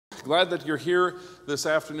Glad that you're here this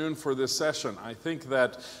afternoon for this session. I think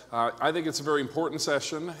it's a very important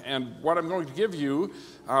session, and what I'm going to give you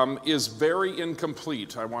is very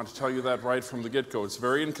incomplete. I want to tell you that right from the get-go. It's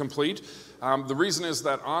very incomplete. The reason is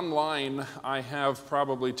that online I have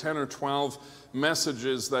probably 10 or 12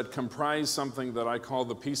 messages that comprise something that I call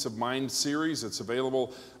the Peace of Mind series. It's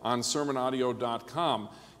available on sermonaudio.com.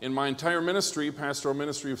 In my entire ministry, pastoral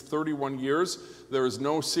ministry of 31 years, there is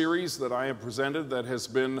no series that I have presented that has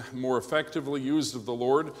been more effectively used of the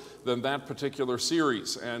Lord than that particular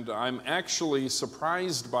series. And I'm actually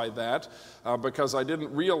surprised by that because I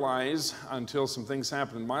didn't realize, until some things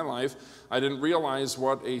happened in my life, I didn't realize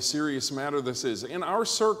what a serious matter this is. In our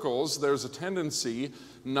circles, there's a tendency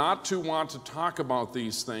not to want to talk about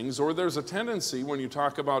these things, or there's a tendency, when you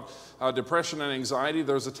talk about depression and anxiety,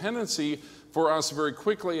 there's a tendency for us very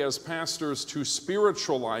quickly as pastors to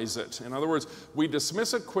spiritualize it. In other words, we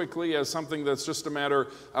dismiss it quickly as something that's just a matter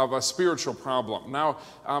of a spiritual problem. Now,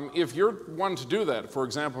 if you're one to do that, for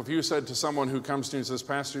example, if you said to someone who comes to you and says,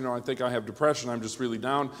 Pastor, I think I have depression, I'm just really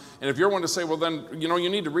down, and if you're one to say, well then, you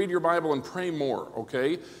need to read your Bible and pray more,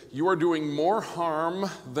 okay? You are doing more harm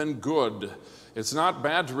than good. It's not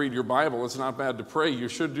bad to read your Bible, it's not bad to pray, you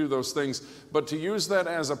should do those things, but to use that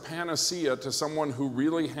as a panacea to someone who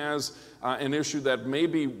really has an issue that may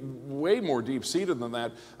be way more deep-seated than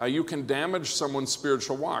that, you can damage someone's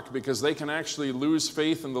spiritual walk because they can actually lose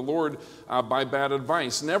faith in the Lord by bad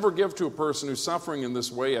advice. Never give to a person who's suffering in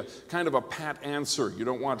this way a kind of a pat answer. You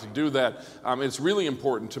don't want to do that. It's really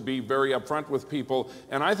important to be very upfront with people,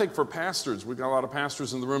 and I think for pastors, we've got a lot of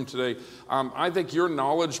pastors in the room today, I think your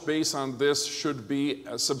knowledge base on this should be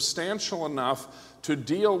substantial enough to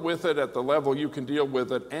deal with it at the level you can deal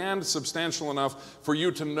with it, and substantial enough for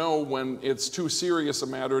you to know when it's too serious a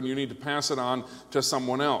matter and you need to pass it on to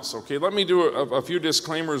someone else. Okay, let me do a few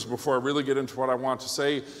disclaimers before I really get into what I want to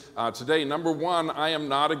say today. Number one, I am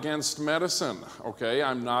not against medicine, okay?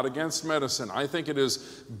 I'm not against medicine. I think it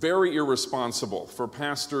is very irresponsible for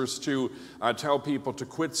pastors to tell people to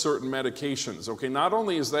quit certain medications, okay? Not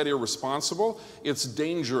only is that irresponsible, it's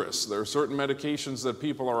dangerous. There are certain medications that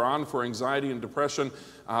people are on for anxiety and depression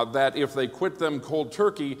that if they quit them cold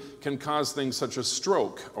turkey can cause things such as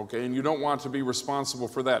stroke, okay? And you don't want to be responsible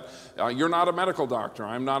for that. You're not a medical doctor.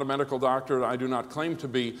 I'm not a medical doctor. I do not claim to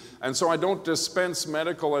be. And so I don't dispense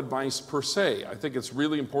medical advice per se. I think it's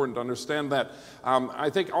really important to understand that. I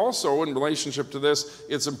think also in relationship to this,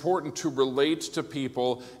 it's important to relate to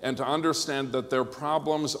people and to understand that their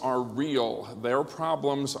problems are real. Their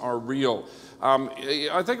problems are real.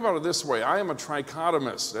 I think about it this way. I am a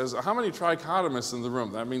trichotomist. How many trichotomists in the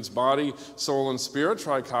room? That means body, soul, and spirit.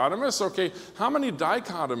 Trichotomist. Okay. How many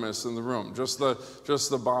dichotomists in the room? Just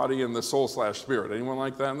the body and the soul/spirit. Anyone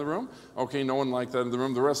like that in the room? Okay. No one like that in the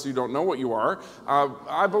room. The rest of you don't know what you are.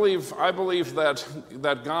 I believe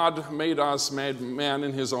that God made us, made man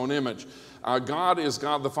in His own image. God is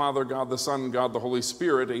God the Father, God the Son, and God the Holy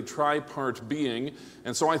Spirit, a tripart being.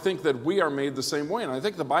 And so I think that we are made the same way. And I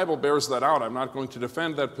think the Bible bears that out. I'm not going to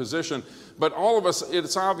defend that position. But all of us,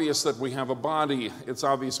 it's obvious that we have a body. It's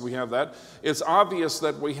obvious we have that. It's obvious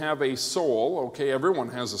that we have a soul. Okay, everyone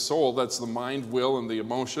has a soul. That's the mind, will, and the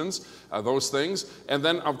emotions, those things. And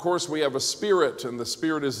then, of course, we have a spirit. And the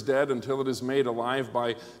spirit is dead until it is made alive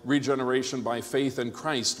by regeneration, by faith in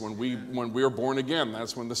Christ. When we are born again,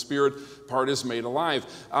 that's when the spirit part is made alive.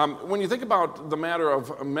 When you think about the matter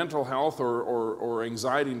of mental health or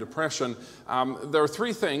anxiety and depression, there are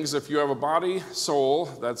three things. If you have a body, soul,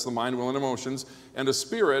 that's the mind, will, and emotions, and a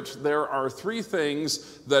spirit, there are three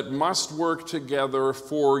things that must work together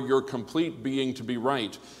for your complete being to be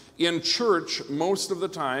right. In church, most of the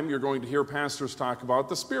time, you're going to hear pastors talk about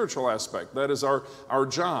the spiritual aspect. That is our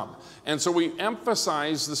job. And so we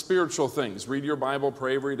emphasize the spiritual things. Read your Bible,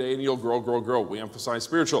 pray every day, and you'll grow, grow, grow. We emphasize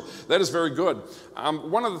spiritual. That is very good.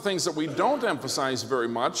 One of the things that we don't emphasize very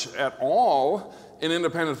much at all in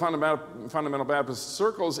independent fundamental Baptist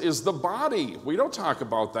circles is the body. We don't talk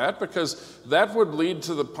about that because that would lead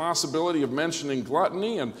to the possibility of mentioning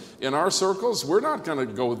gluttony, and in our circles, we're not going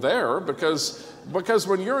to go there because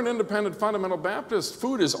when you're an independent fundamental Baptist,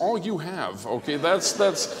 food is all you have, okay?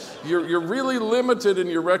 You're really limited in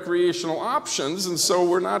your recreational options, and so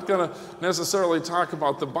we're not going to necessarily talk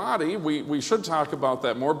about the body. We should talk about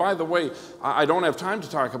that more. By the way, I don't have time to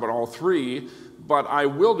talk about all three, but I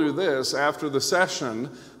will do this. After the session,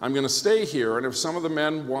 I'm going to stay here, and if some of the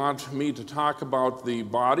men want me to talk about the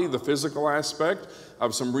body, the physical aspect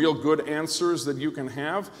of some real good answers that you can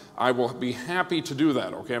have, I will be happy to do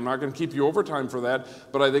that, okay? I'm not going to keep you overtime for that,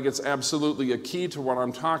 but I think it's absolutely a key to what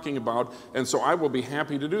I'm talking about, and so I will be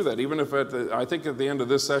happy to do that, even if I think at the end of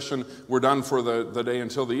this session, we're done for the day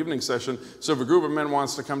until the evening session. So if a group of men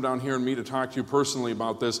wants to come down here and me to talk to you personally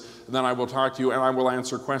about this, then I will talk to you, and I will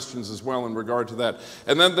answer questions as well in regard to that.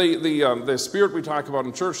 And then the spirit we talk about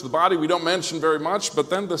in church, the body we don't mention very much, but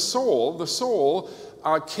then the soul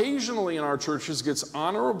occasionally in our churches gets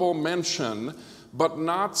honorable mention, but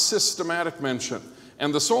not systematic mention.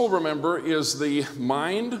 And the soul, remember, is the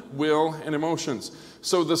mind, will, and emotions.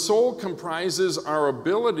 So the soul comprises our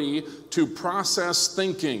ability to process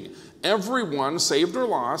thinking. Everyone, saved or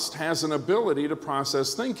lost, has an ability to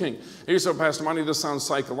process thinking. And you say, Pastor Monte, this sounds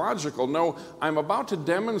psychological. No, I'm about to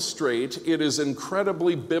demonstrate it is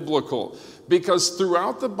incredibly biblical. Because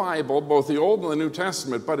throughout the Bible, both the Old and the New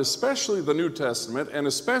Testament, but especially the New Testament, and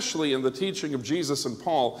especially in the teaching of Jesus and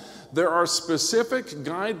Paul, there are specific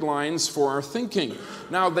guidelines for our thinking.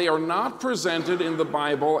 Now, they are not presented in the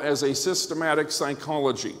Bible as a systematic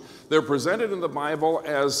psychology. They're presented in the Bible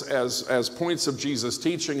as points of Jesus'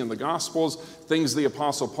 teaching in the Gospels, things the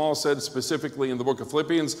Apostle Paul said specifically in the book of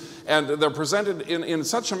Philippians, and they're presented in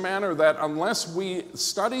such a manner that unless we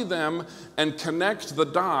study them and connect the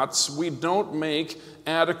dots, we don't make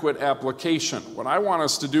adequate application. What I want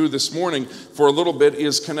us to do this morning for a little bit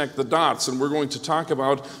is connect the dots, and we're going to talk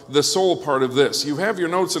about the soul part of this. You have your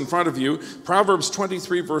notes in front of you. Proverbs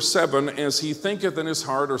 23 verse 7, as he thinketh in his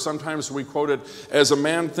heart, or sometimes we quote it, as a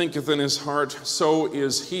man thinketh in his heart, so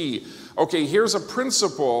is he. Okay, here's a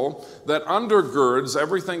principle that undergirds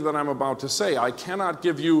everything that I'm about to say. I cannot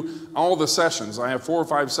give you all the sessions. I have 4 or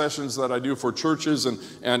 5 sessions that I do for churches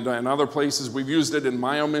and other places. We've used it in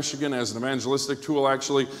Mayo, Michigan as an evangelistic tool,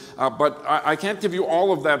 actually. But I can't give you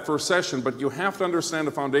all of that first session, but you have to understand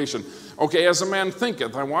the foundation. Okay, as a man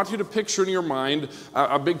thinketh, I want you to picture in your mind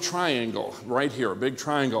a big triangle right here, a big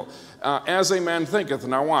triangle. As a man thinketh,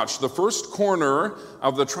 now watch, the first corner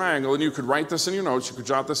of the triangle, and you could write this in your notes, you could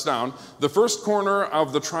jot this down, the first corner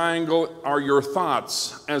of the triangle are your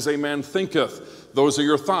thoughts. As a man thinketh, those are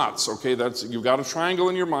your thoughts, okay? You've got a triangle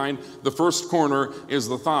in your mind, the first corner is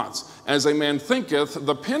the thoughts. As a man thinketh,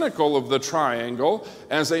 the pinnacle of the triangle,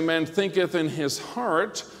 as a man thinketh in his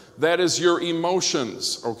heart, that is your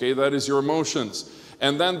emotions, okay? That is your emotions.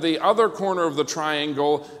 And then the other corner of the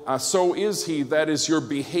triangle, so is he, that is your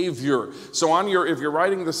behavior. So if you're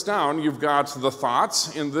writing this down, you've got the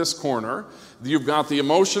thoughts in this corner, you've got the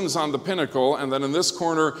emotions on the pinnacle, and then in this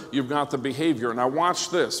corner, you've got the behavior. Now watch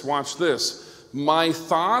this, watch this. My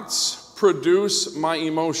thoughts produce my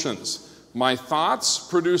emotions. My thoughts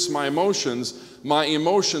produce my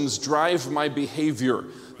emotions drive my behavior.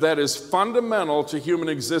 That is fundamental to human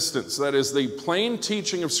existence. That is the plain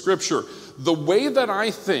teaching of Scripture. The way that I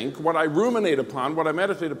think, what I ruminate upon, what I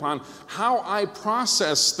meditate upon, how I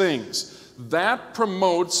process things, that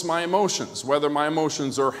promotes my emotions, whether my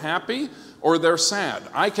emotions are happy or they're sad.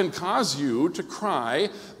 I can cause you to cry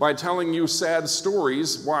by telling you sad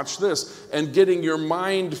stories, watch this, and getting your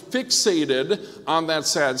mind fixated on that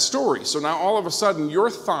sad story. So now all of a sudden your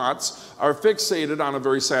thoughts are fixated on a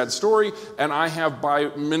very sad story, and I have, by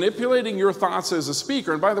manipulating your thoughts as a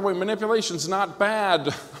speaker, and by the way, manipulation's not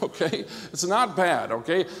bad, okay? It's not bad,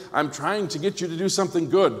 okay? I'm trying to get you to do something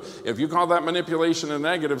good. If you call that manipulation in a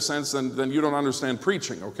negative sense, then you don't understand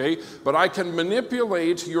preaching, okay? But I can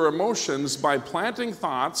manipulate your emotions by planting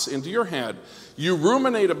thoughts into your head. You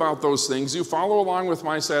ruminate about those things, you follow along with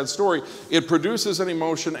my sad story, it produces an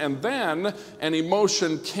emotion, and then an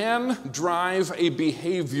emotion can drive a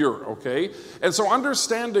behavior, okay? And so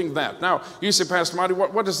understanding that. Now, you say, Pastor Monte,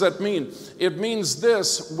 what does that mean? It means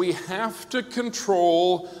this: we have to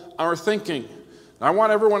control our thinking. Now, I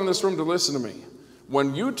want everyone in this room to listen to me.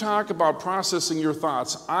 When you talk about processing your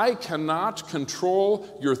thoughts, I cannot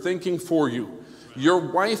control your thinking for you.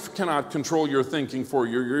 Your wife cannot control your thinking for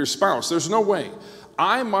you, your spouse. There's no way.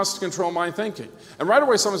 I must control my thinking. And right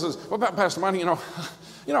away someone says, well, Pastor Monte,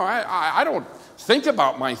 I don't think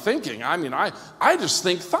about my thinking. I mean, I just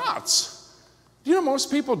think thoughts. Do you know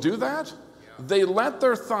most people do that? Yeah. They let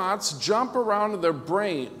their thoughts jump around in their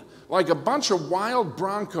brain like a bunch of wild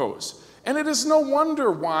broncos. And it is no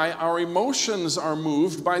wonder why our emotions are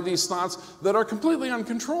moved by these thoughts that are completely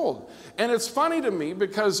uncontrolled. And it's funny to me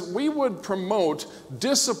because we would promote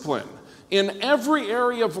discipline in every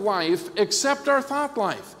area of life except our thought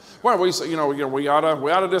life. Well, we say, we ought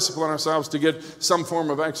to discipline ourselves to get some form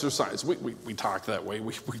of exercise. We talk that way.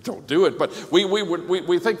 We don't do it, but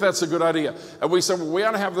we think that's a good idea. And we say, well, we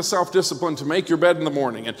ought to have the self-discipline to make your bed in the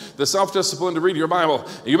morning, and the self-discipline to read your Bible.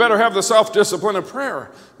 You better have the self-discipline of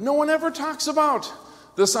prayer. No one ever talks about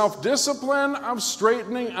the self-discipline of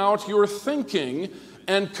straightening out your thinking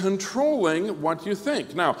and controlling what you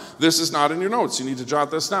think. Now, this is not in your notes. You need to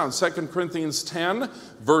jot this down. 2 Corinthians 10,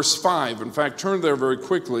 verse 5. In fact, turn there very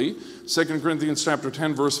quickly. 2 Corinthians chapter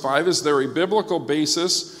 10, verse 5. Is there a biblical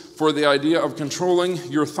basis for the idea of controlling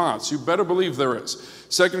your thoughts? You better believe there is.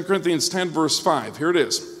 2 Corinthians 10, verse 5. Here it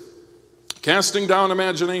is. Casting down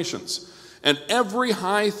imaginations, and every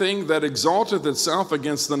high thing that exalteth itself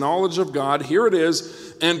against the knowledge of God, here it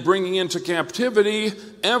is, and bringing into captivity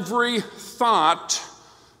every thought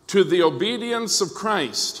to the obedience of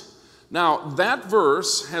Christ. Now, that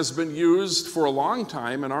verse has been used for a long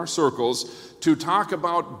time in our circles to talk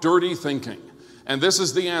about dirty thinking. And this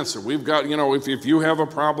is the answer. We've got, if you have a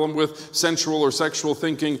problem with sensual or sexual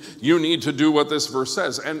thinking, you need to do what this verse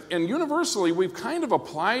says. And universally, we've kind of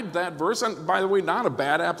applied that verse, and by the way, not a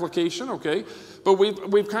bad application, okay? But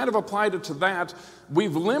we've kind of applied it to that.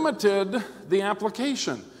 We've limited the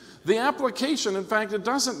application. The application, in fact, it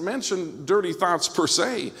doesn't mention dirty thoughts per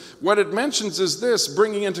se. What it mentions is this: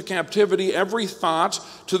 bringing into captivity every thought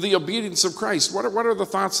to the obedience of Christ. What are the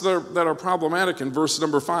thoughts that are problematic in verse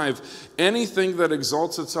number 5? Anything that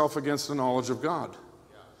exalts itself against the knowledge of God.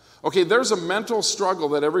 Okay, there's a mental struggle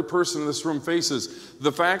that every person in this room faces.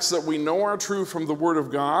 The facts that we know are true from the Word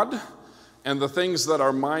of God and the things that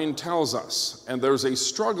our mind tells us. And there's a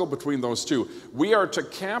struggle between those two. We are to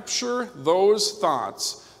capture those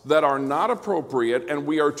thoughts that are not appropriate, and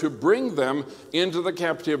we are to bring them into the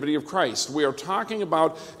captivity of Christ. We are talking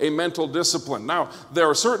about a mental discipline. Now, there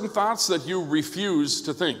are certain thoughts that you refuse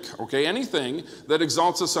to think, okay? Anything that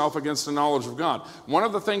exalts itself against the knowledge of God. One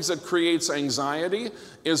of the things that creates anxiety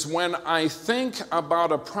is when I think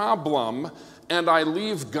about a problem and I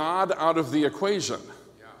leave God out of the equation.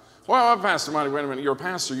 Well, Pastor Monte, wait a minute, you're a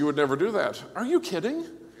pastor, you would never do that. Are you kidding?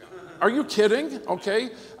 Are you kidding? Okay,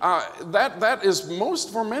 that is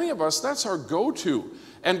for many of us, that's our go-to.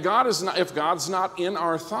 And God is not, if God's not in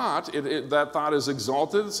our thought, that thought has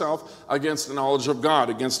exalted itself against the knowledge of God,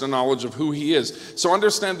 against the knowledge of who He is. So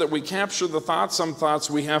understand that we capture the thoughts. Some thoughts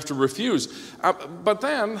we have to refuse. But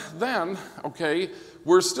then, okay,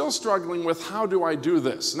 we're still struggling with, how do I do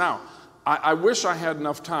this? Now, I wish I had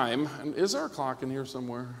enough time. And is there a clock in here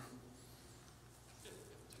somewhere?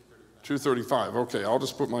 2:35. Okay, I'll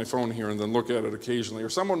just put my phone here and then look at it occasionally. Or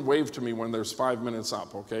someone wave to me when there's 5 minutes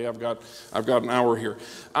up. Okay, I've got an hour here.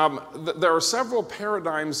 There are several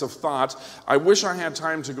paradigms of thought. I wish I had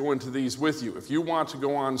time to go into these with you. If you want to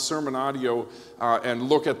go on Sermon Audio and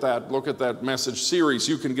look at that message series,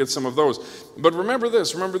 you can get some of those. But remember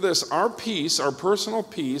this. Our peace, our personal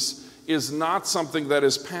peace, is not something that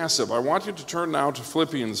is passive. I want you to turn now to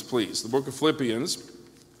Philippians, please. The book of Philippians.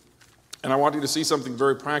 And I want you to see something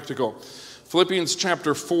very practical. Philippians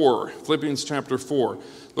chapter 4.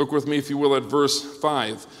 Look with me, if you will, at verse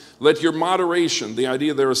 5. Let your moderation, the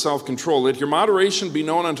idea there is self-control, let your moderation be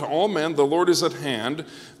known unto all men, the Lord is at hand.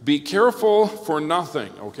 Be careful for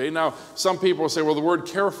nothing. Okay, now some people say, well, the word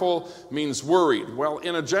careful means worried. Well,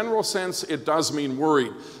 in a general sense, it does mean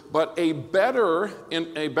worried. But a better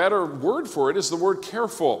word for it is the word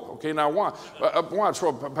careful. Okay, now watch.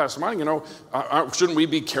 Well, Pastor Monte, shouldn't we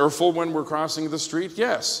be careful when we're crossing the street?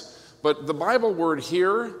 Yes. But the Bible word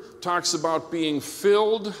here talks about being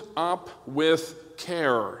filled up with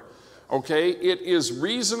care. Okay, it is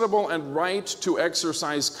reasonable and right to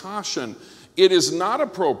exercise caution. It is not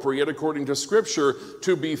appropriate, according to Scripture,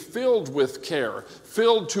 to be filled with care,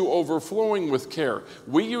 filled to overflowing with care.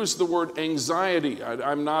 We use the word anxiety.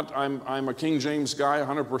 I'm a King James guy,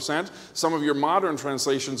 100%. Some of your modern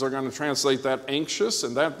translations are going to translate that anxious,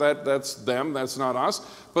 and that's them, that's not us.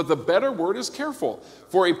 But the better word is careful.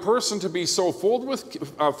 For a person to be so filled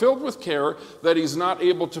with care that he's not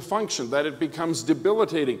able to function, that it becomes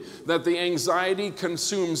debilitating, that the anxiety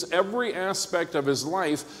consumes every aspect of his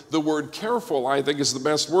life, the word careful, I think, is the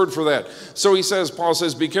best word for that. So Paul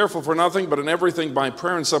says, be careful for nothing, but in everything by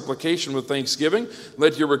prayer and supplication with thanksgiving,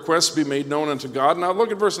 let your requests be made known unto God. Now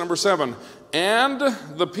look at verse number 7. And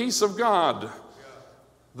the peace of God.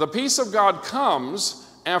 The peace of God comes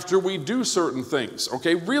after we do certain things.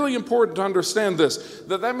 Okay, really important to understand this.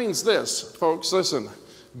 That means this, folks, listen.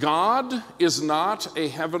 God is not a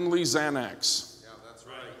heavenly Xanax. Yeah, that's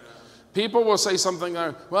right. People will say something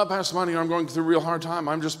like, well, Pastor Monte, I'm going through a real hard time.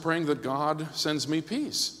 I'm just praying that God sends me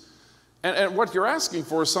peace. And what you're asking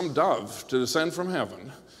for is some dove to descend from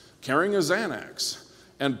heaven, carrying a Xanax,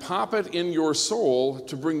 and pop it in your soul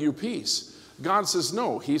to bring you peace. God says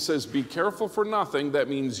no. He says, be careful for nothing. That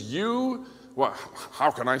means well,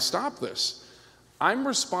 how can I stop this? I'm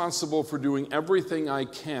responsible for doing everything I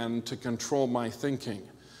can to control my thinking.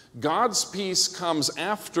 God's peace comes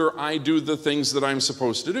after I do the things that I'm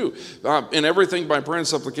supposed to do. In everything by prayer and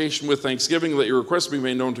supplication with thanksgiving, let your requests be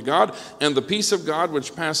made known to God, and the peace of God,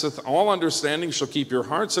 which passeth all understanding, shall keep your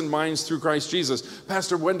hearts and minds through Christ Jesus.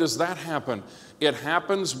 Pastor, when does that happen? It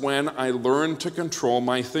happens when I learn to control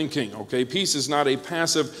my thinking, okay? Peace is not a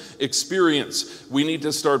passive experience. We need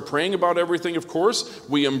to start praying about everything, of course.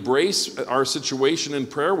 We embrace our situation in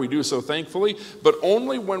prayer. We do so thankfully. But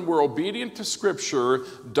only when we're obedient to Scripture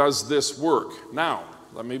does this work. Now,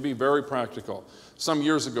 let me be very practical. Some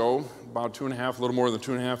years ago, about a little more than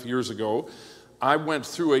 2.5 years ago, I went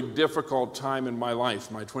through a difficult time in my life.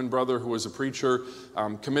 My twin brother, who was a preacher,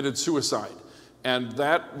 committed suicide. And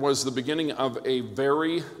that was the beginning of a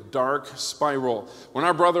very dark spiral. When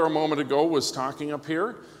our brother a moment ago was talking up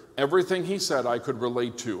here, everything he said I could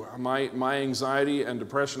relate to. My anxiety and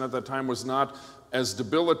depression at that time was not as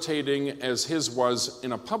debilitating as his was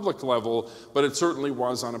in a public level, but it certainly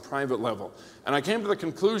was on a private level. And I came to the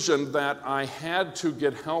conclusion that I had to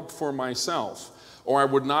get help for myself, or I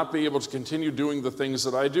would not be able to continue doing the things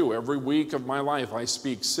that I do. Every week of my life, I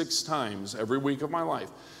speak 6 times every week of my life.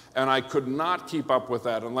 And I could not keep up with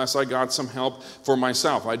that unless I got some help for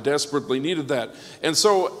myself. I desperately needed that. And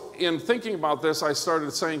so in thinking about this, I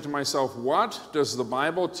started saying to myself, what does the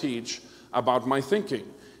Bible teach about my thinking?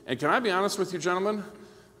 And can I be honest with you, gentlemen?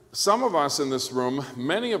 Some of us in this room,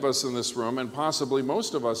 many of us in this room, and possibly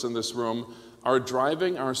most of us in this room, are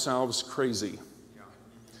driving ourselves crazy.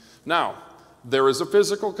 Now, there is a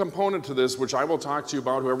physical component to this, which I will talk to you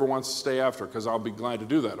about, whoever wants to stay after, because I'll be glad to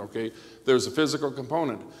do that, okay? There's a physical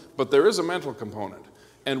component, but there is a mental component.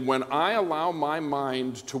 And when I allow my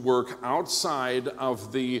mind to work outside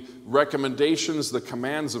of the recommendations, the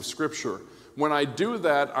commands of Scripture, when I do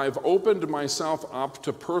that, I've opened myself up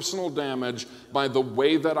to personal damage by the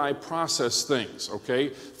way that I process things, okay?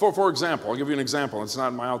 For example, I'll give you an example. It's not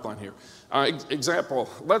in my outline here. Example,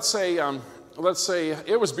 let's say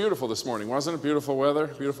it was beautiful this morning, wasn't it? Beautiful weather,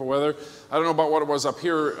 beautiful weather. I don't know about what it was up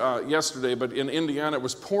here yesterday, but in Indiana it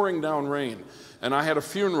was pouring down rain. And I had a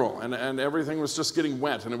funeral, and everything was just getting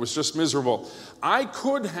wet, and it was just miserable. I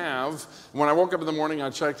could have, when I woke up in the morning, I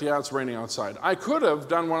checked, yeah, it's raining outside. I could have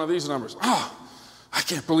done one of these numbers. Oh, I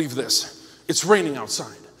can't believe this. It's raining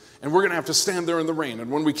outside. And we're going to have to stand there in the rain. And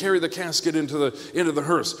when we carry the casket into the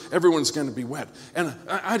hearse, everyone's going to be wet. And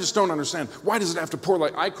I just don't understand. Why does it have to pour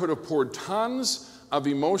like... I could have poured tons of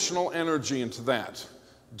emotional energy into that.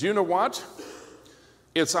 Do you know what?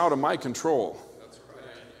 It's out of my control. That's right.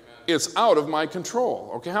 It's out of my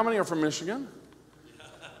control. Okay, how many are from Michigan?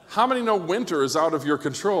 How many know winter is out of your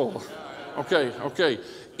control? Okay.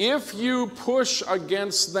 If you push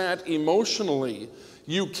against that emotionally,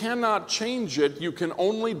 you cannot change it. You can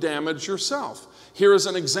only damage yourself. Here is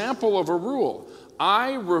an example of a rule.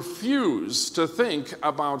 I refuse to think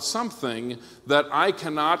about something that I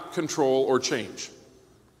cannot control or change.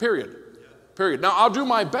 Period. Now, I'll do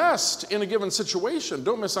my best in a given situation.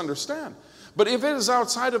 Don't misunderstand. But if it is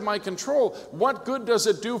outside of my control, what good does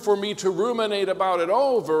it do for me to ruminate about it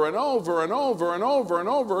over and over and over and over and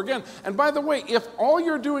over again? And by the way, if all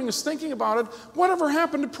you're doing is thinking about it, whatever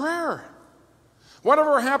happened to prayer?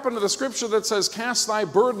 Whatever happened to the scripture that says, cast thy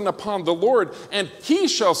burden upon the Lord, and he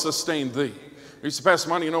shall sustain thee? I used to pass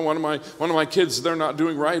money, you know, one of my kids, they're not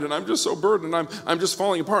doing right, and I'm just so burdened, I'm just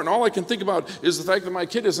falling apart, and all I can think about is the fact that my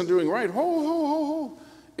kid isn't doing right. Ho.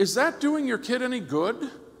 Is that doing your kid any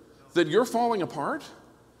good, that you're falling apart?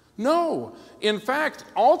 No. In fact,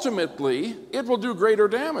 ultimately, it will do greater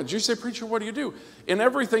damage. You say, preacher, what do you do? In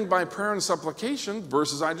everything by prayer and supplication,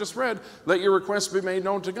 verses I just read, let your requests be made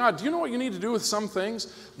known to God. Do you know what you need to do with some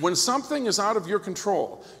things? When something is out of your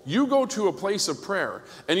control, you go to a place of prayer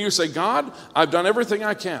and you say, God, I've done everything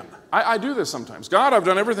I can. I do this sometimes. God, I've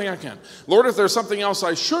done everything I can. Lord, if there's something else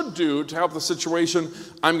I should do to help the situation,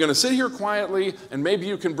 I'm going to sit here quietly and maybe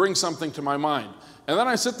you can bring something to my mind. And then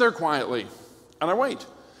I sit there quietly and I wait.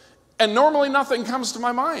 And normally nothing comes to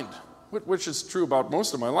my mind, which is true about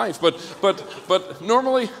most of my life, but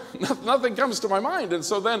normally nothing comes to my mind. And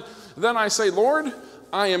so then I say, Lord,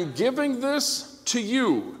 I am giving this to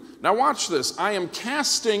you. Now watch this. I am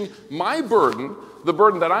casting my burden, the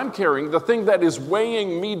burden that I'm carrying, the thing that is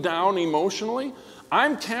weighing me down emotionally,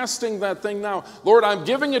 I'm casting that thing now. Lord, I'm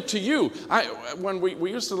giving it to you. When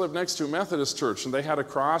we used to live next to a Methodist church, and they had a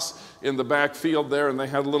cross in the back field there, and they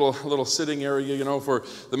had a little sitting area, for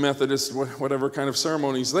the Methodist, whatever kind of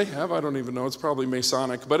ceremonies they have. I don't even know. It's probably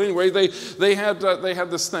Masonic. But anyway, they had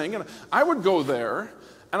this thing, and I would go there,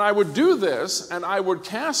 and I would do this, and I would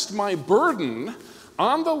cast my burden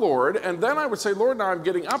on the Lord, and then I would say, Lord, now I'm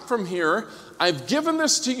getting up from here. I've given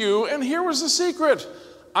this to you, and here was the secret.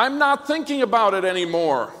 I'm not thinking about it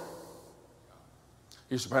anymore.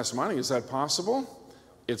 You say, Pastor Monte, is that possible?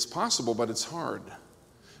 It's possible, but it's hard.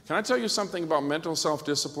 Can I tell you something about mental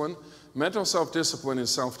self-discipline? Mental self-discipline is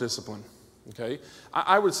self-discipline. Okay?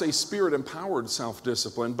 I would say spirit-empowered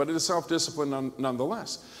self-discipline, but it is self-discipline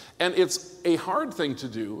nonetheless. And it's a hard thing to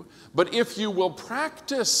do, but if you will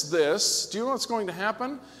practice this, do you know what's going to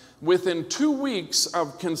happen? Within 2 weeks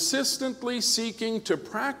of consistently seeking to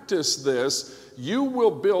practice this, you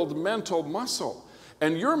will build mental muscle.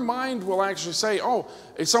 And your mind will actually say, oh,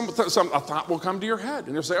 a thought will come to your head.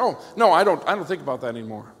 And you'll say, oh, no, I don't think about that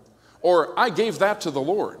anymore. Or I gave that to the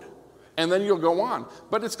Lord. And then you'll go on.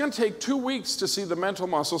 But it's going to take 2 weeks to see the mental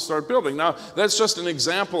muscle start building. Now, that's just an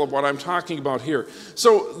example of what I'm talking about here.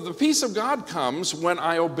 So the peace of God comes when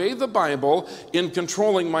I obey the Bible in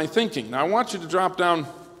controlling my thinking. Now, I want you to drop down.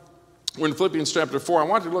 We're in Philippians chapter 4. I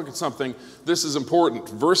want you to look at something. This is important.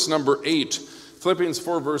 Verse number 8. Philippians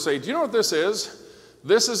 4, verse 8. Do you know what this is?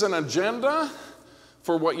 This is an agenda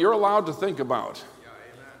for what you're allowed to think about.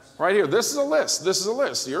 Right here. This is a list. This is a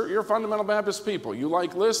list. You're fundamental Baptist people. You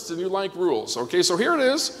like lists and you like rules. Okay, so here it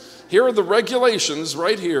is. Here are the regulations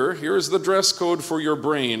right here. Here's the dress code for your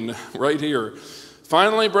brain right here.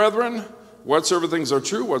 Finally, brethren, whatsoever things are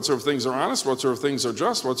true, whatsoever things are honest, whatsoever things are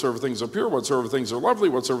just, whatsoever things are pure, whatsoever things are lovely,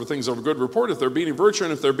 whatsoever things are of good report, if there be any virtue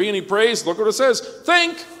and if there be any praise, look what it says,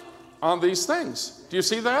 think on these things. Do you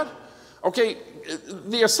see that? Okay,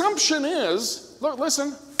 the assumption is, look,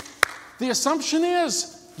 listen, the assumption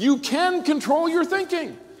is you can control your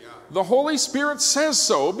thinking. The Holy Spirit says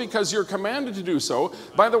so because you're commanded to do so.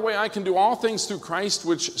 By the way, I can do all things through Christ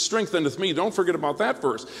which strengtheneth me. Don't forget about that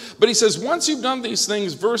verse. But he says, once you've done these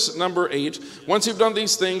things, verse number 8, once you've done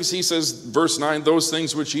these things, he says, verse 9, those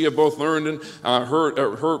things which ye have both learned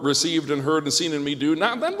and received and heard and seen in me do.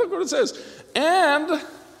 Now then look what it says. And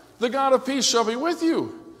the God of peace shall be with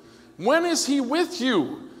you. When is he with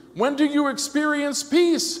you? When do you experience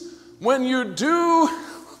peace? When you do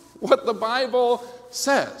what the Bible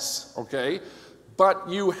says, okay? But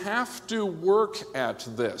you have to work at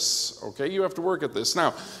this, okay? You have to work at this.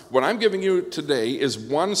 Now, what I'm giving you today is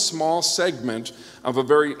one small segment of a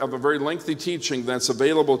very lengthy teaching that's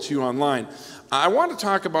available to you online. I want to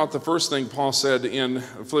talk about the first thing Paul said in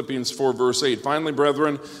Philippians 4, verse 8. Finally,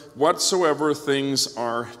 brethren, whatsoever things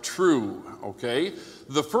are true, okay?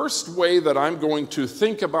 The first way that I'm going to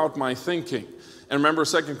think about my thinking, and remember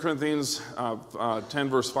 2 Corinthians 10,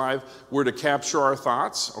 verse 5, we're to capture our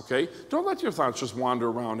thoughts, okay? Don't let your thoughts just wander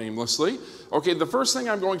around aimlessly. Okay, the first thing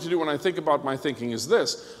I'm going to do when I think about my thinking is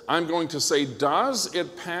this. I'm going to say, does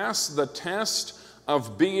it pass the test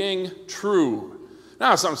of being true?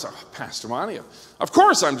 Now, some say, Pastor Monte, of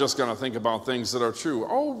course I'm just going to think about things that are true.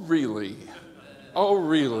 Oh, really? Oh,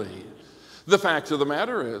 really? The fact of the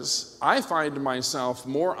matter is, I find myself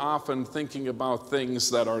more often thinking about things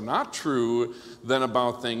that are not true than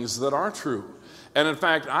about things that are true. And in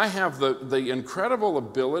fact, I have the incredible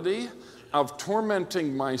ability of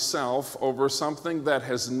tormenting myself over something that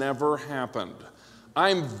has never happened.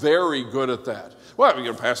 I'm very good at that. Well,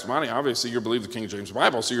 you're Pastor Monte, obviously you believe the King James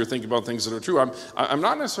Bible, so you're thinking about things that are true. I'm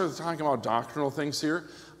not necessarily talking about doctrinal things here.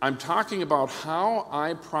 I'm talking about how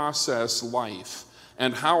I process life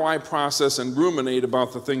and how I process and ruminate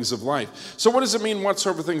about the things of life. So what does it mean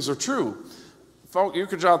whatsoever things are true? Folks, you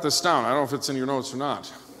could jot this down. I don't know if it's in your notes or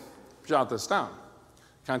not. Jot this down.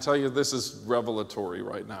 Can I tell you this is revelatory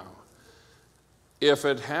right now? If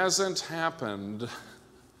it hasn't happened,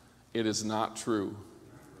 it is not true.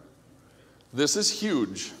 This is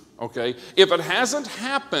huge, okay? If it hasn't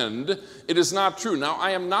happened, it is not true. Now,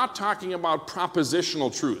 I am not talking about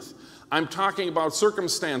propositional truth. I'm talking about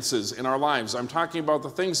circumstances in our lives. I'm talking about the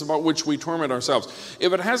things about which we torment ourselves.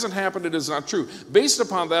 If it hasn't happened, it is not true. Based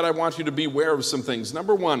upon that, I want you to beware of some things.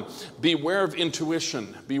 Number one, beware of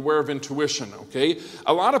intuition. Beware of intuition, okay?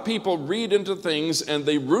 A lot of people read into things and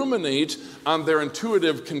they ruminate on their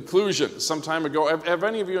intuitive conclusions. Some time ago, have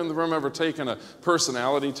any of you in the room ever taken a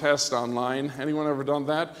personality test online? Anyone ever done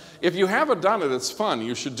that? If you haven't done it, it's fun.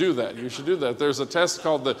 You should do that. You should do that. There's a test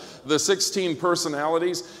called the 16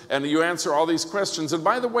 personalities, and you answer all these questions. And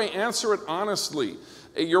by the way, answer it honestly.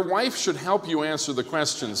 Your wife should help you answer the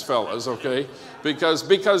questions, fellas, okay? Because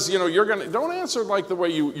don't answer like the way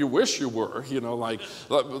you wish you were, like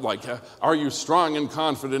are you strong and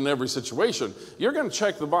confident in every situation? You're going to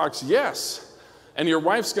check the box, yes. And your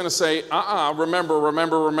wife's going to say,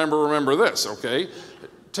 remember this, okay?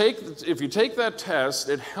 If you take that test,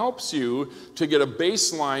 it helps you to get a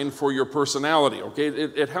baseline for your personality, okay?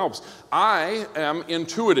 It helps. I am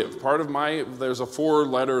intuitive. There's a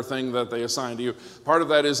 4-letter thing that they assign to you. Part of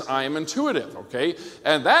that is I am intuitive, okay?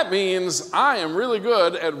 And that means I am really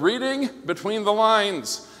good at reading between the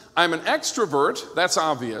lines. I'm an extrovert, that's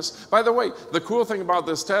obvious. By the way, the cool thing about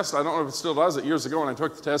this test, I don't know if it still does it, years ago when I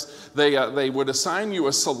took the test, they would assign you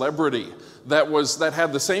a celebrity that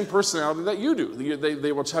had the same personality that you do.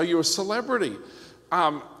 They will tell you a celebrity.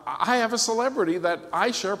 I have a celebrity that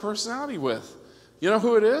I share personality with. You know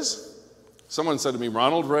who it is? Someone said to me,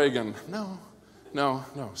 Ronald Reagan. No.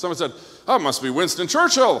 Someone said, oh, it must be Winston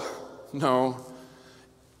Churchill. No.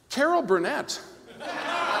 Carol Burnett.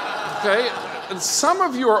 Okay? And some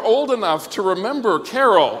of you are old enough to remember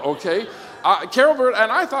Carol, okay? Carol Burnett, and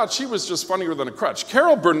I thought she was just funnier than a crutch.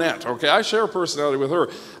 Carol Burnett, okay, I share a personality with her.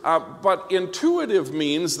 But intuitive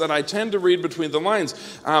means that I tend to read between the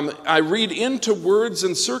lines. I read into words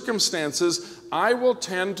and circumstances. I will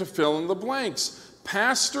tend to fill in the blanks.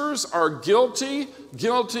 Pastors are guilty.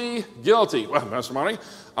 Well, Pastor Monte,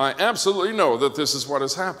 I absolutely know that this is what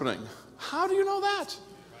is happening. How do you know that?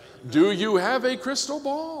 Do you have a crystal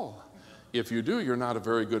ball? If you do, you're not a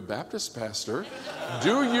very good Baptist pastor.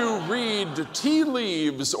 Do you read tea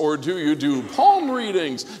leaves or do you do palm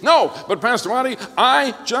readings? No, but Pastor Monte,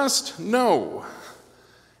 I just know.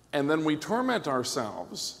 And then we torment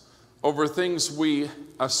ourselves over things we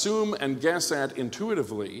assume and guess at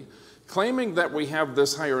intuitively, claiming that we have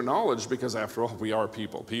this higher knowledge because, after all, we are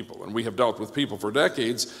people, and we have dealt with people for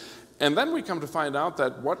decades. And then we come to find out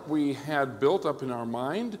that what we had built up in our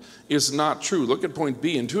mind is not true. Look at point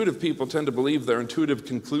B. Intuitive people tend to believe their intuitive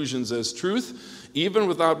conclusions as truth, even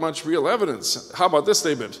without much real evidence. How about this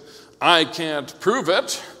statement? I can't prove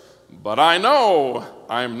it, but I know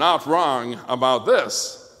I'm not wrong about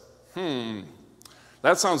this.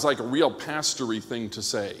 That sounds like a real pastory thing to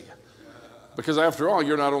say. Because after all,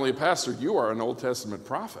 you're not only a pastor, you are an Old Testament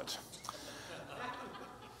prophet.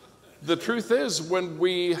 The truth is, when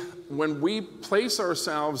we place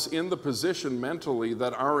ourselves in the position mentally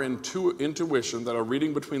that our intuition, that our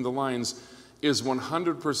reading between the lines is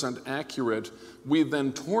 100% accurate, we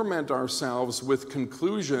then torment ourselves with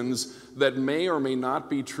conclusions that may or may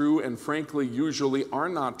not be true and frankly usually are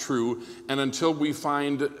not true. And until we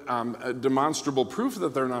find demonstrable proof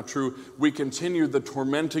that they're not true, we continue the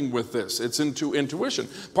tormenting with this. It's into intuition.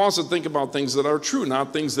 Paul said, think about things that are true,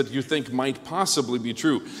 not things that you think might possibly be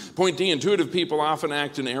true. Point D, intuitive people often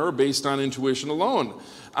act in error based on intuition alone.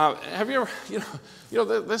 Have you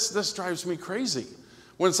ever, this drives me crazy.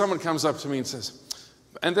 When someone comes up to me and says,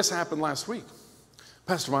 and this happened last week,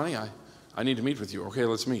 Pastor Monte, I need to meet with you. Okay,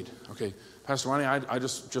 let's meet. Okay, Pastor Monte, I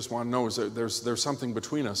just want to know, there's something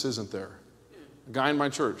between us, isn't there? A guy in my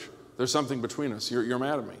church, there's something between us. You're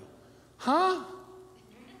mad at me. Huh?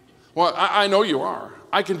 Well, I know you are.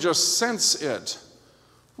 I can just sense it.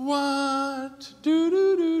 What?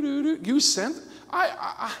 You sense?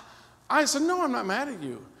 I said, no, I'm not mad at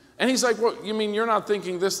you. And he's like, well, you mean you're not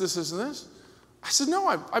thinking this, and this? I said, no,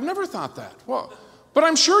 I've never thought that. Well, but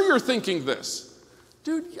I'm sure you're thinking this.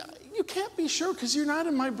 Dude, you can't be sure because you're not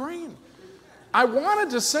in my brain. I wanted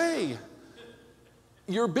to say,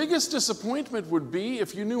 your biggest disappointment would be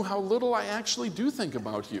if you knew how little I actually do think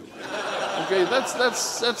about you. Okay,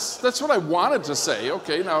 that's what I wanted to say.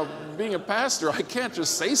 Okay, now, being a pastor, I can't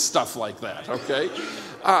just say stuff like that, okay?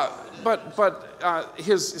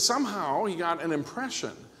 Somehow he got an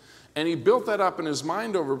impression. And he built that up in his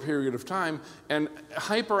mind over a period of time, and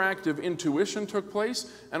hyperactive intuition took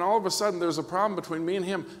place, and all of a sudden there's a problem between me and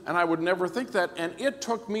him, and I would never think that, and it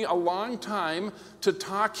took me a long time to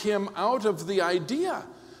talk him out of the idea.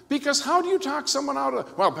 Because how do you talk someone out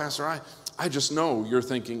of, well, Pastor, I just know you're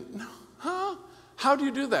thinking, no, huh? How do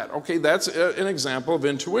you do that? Okay, that's an example of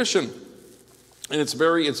intuition, and it's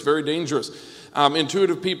very dangerous.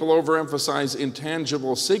 Intuitive people overemphasize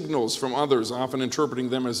intangible signals from others, often interpreting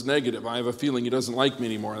them as negative. I have a feeling he doesn't like me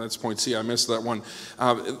anymore. That's point C. I missed that one.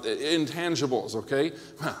 Intangibles, okay?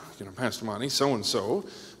 Well, Pastor Monte, so-and-so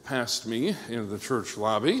passed me in the church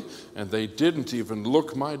lobby, and they didn't even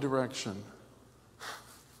look my direction.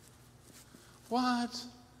 What?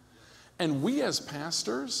 And we as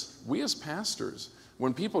pastors,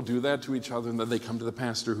 when people do that to each other, and then they come to the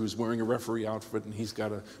pastor who's wearing a referee outfit and he's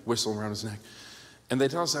got a whistle around his neck, and they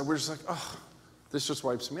tell us that, we're just like, oh, this just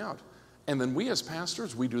wipes me out. And then we as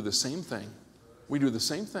pastors, we do the same thing. We do the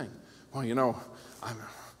same thing. Well, you know,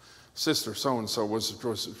 Sister so-and-so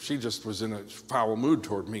she just was in a foul mood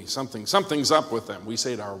toward me. Something's up with them. We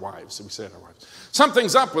say to our wives.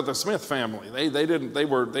 Something's up with the Smith family. They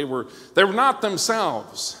were not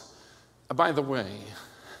themselves. By the way,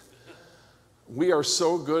 we are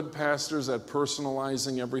so good, pastors, at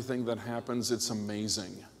personalizing everything that happens. It's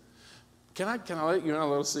amazing. Can I let you know a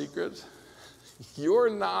little secret? You're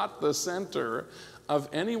not the center of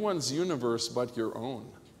anyone's universe but your own.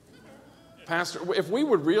 Pastor, if we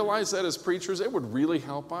would realize that as preachers, it would really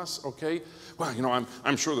help us, okay? Well, you know,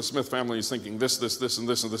 I'm sure the Smith family is thinking this, and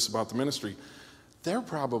this about the ministry. They're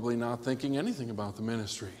probably not thinking anything about the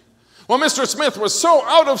ministry. Well, Mr. Smith was so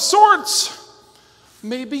out of sorts.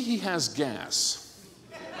 Maybe he has gas.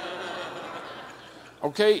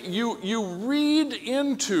 Okay, you read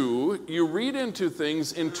into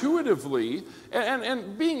things intuitively,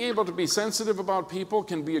 and being able to be sensitive about people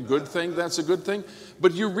can be a good thing. That's a good thing.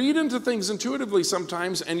 But you read into things intuitively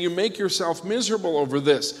sometimes, and you make yourself miserable over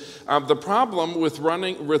this. The problem with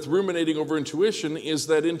ruminating over intuition is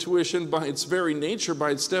that intuition, by its very nature, by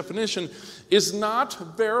its definition, is not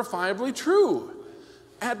verifiably true.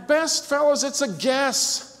 At best, fellas, it's a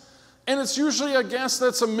guess. And it's usually a guess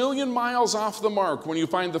that's a million miles off the mark when you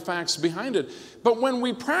find the facts behind it. But when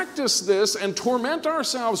we practice this and torment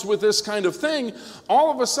ourselves with this kind of thing, all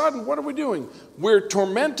of a sudden, what are we doing? We're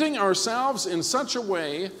tormenting ourselves in such a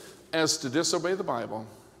way as to disobey the Bible.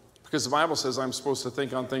 Because the Bible says I'm supposed to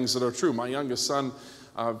think on things that are true. My youngest son,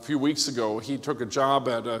 a few weeks ago, he took a job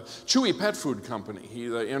at a Chewy pet food company.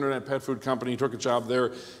 The internet pet food company, he took a job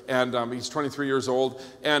there, and he's 23 years old,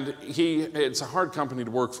 and it's a hard company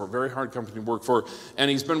to work for, very hard company to work for,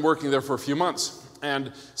 and he's been working there for a few months.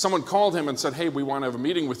 And someone called him and said, hey, we want to have a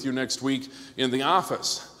meeting with you next week in the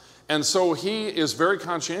office. And so he is very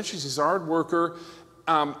conscientious, he's a hard worker,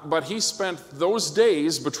 but he spent those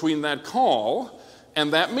days between that call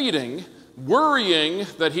and that meeting worrying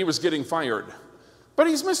that he was getting fired. But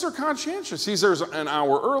he's Mr. Conscientious. He's there an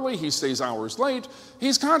hour early. He stays hours late.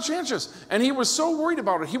 He's conscientious. And he was so worried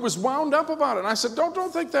about it. He was wound up about it. And I said,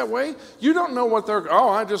 don't think that way. You don't know what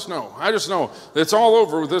I just know. It's all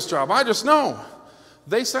over with this job. I just know.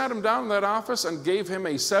 They sat him down in that office and gave him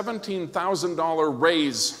a $17,000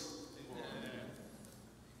 raise.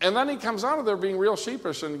 And then he comes out of there being real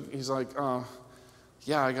sheepish. And he's like,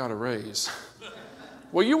 yeah, I got a raise.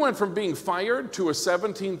 Well, you went from being fired to a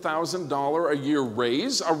 $17,000 a year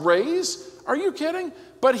raise? A raise? Are you kidding?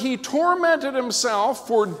 But he tormented himself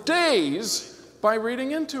for days by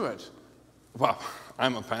reading into it. Well,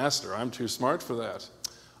 I'm a pastor. I'm too smart for that.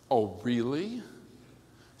 Oh, really?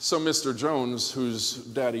 So Mr. Jones, who's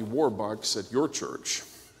Daddy Warbucks at your church,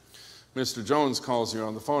 Mr. Jones calls you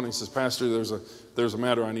on the phone. He says, Pastor, there's a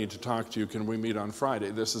matter I need to talk to you. Can we meet on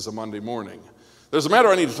Friday? This is a Monday morning. There's a matter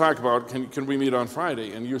I need to talk about. Can we meet on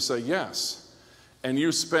Friday? And you say yes. And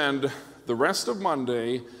you spend the rest of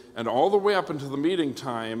Monday and all the way up until the meeting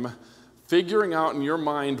time figuring out in your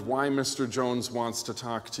mind why Mr. Jones wants to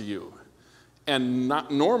talk to you. And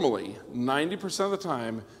normally, 90% of the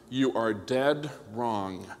time, you are dead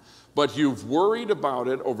wrong. But you've worried about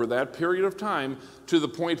it over that period of time to the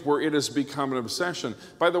point where it has become an obsession.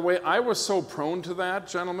 By the way, I was so prone to that,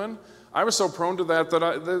 gentlemen. I was so prone to that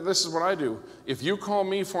this is what I do. If you call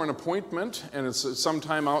me for an appointment and it's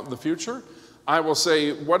sometime out in the future, I will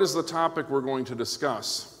say, what is the topic we're going to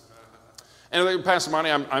discuss? And they, Pastor Monte,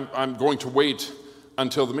 I'm going to wait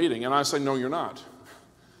until the meeting. And I say, no, you're not.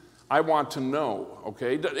 I want to know,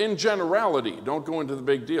 okay? In generality, don't go into the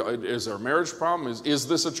big deal. Is there a marriage problem? Is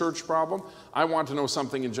this a church problem? I want to know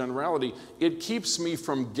something in generality. It keeps me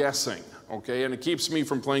from guessing. Okay, and it keeps me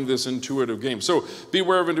from playing this intuitive game. So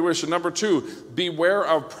beware of intuition. Number 2, beware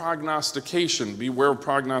of prognostication. Beware of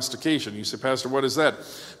prognostication. You say, Pastor, what is that?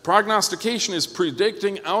 Prognostication is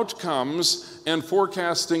predicting outcomes and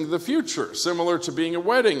forecasting the future, similar to being a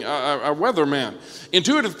weatherman.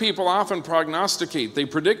 Intuitive people often prognosticate. They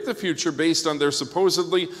predict the future based on their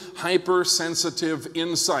supposedly hypersensitive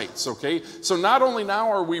insights, okay? So not only now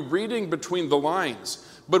are we reading between the lines,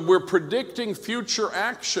 but we're predicting future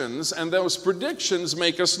actions, and those predictions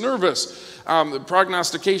make us nervous.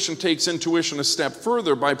 Prognostication takes intuition a step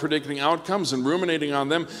further by predicting outcomes and ruminating on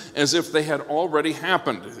them as if they had already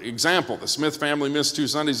happened. Example, the Smith family missed 2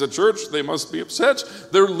 Sundays at church. They must be upset.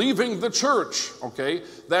 They're leaving the church, okay?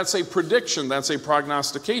 That's a prediction. That's a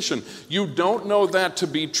prognostication. You don't know that to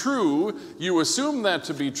be true. You assume that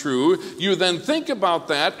to be true. You then think about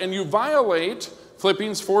that, and you violate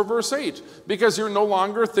Philippians 4 verse 8, because you're no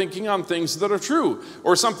longer thinking on things that are true.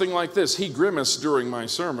 Or something like this, he grimaced during my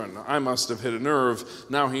sermon. I must have hit a nerve.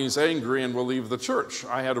 Now he's angry and will leave the church.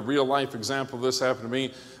 I had a real life example of this happen to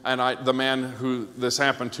me, and the man who this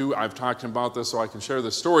happened to, I've talked to him about this so I can share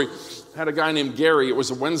this story, had a guy named Gary. It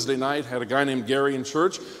was a Wednesday night, had a guy named Gary in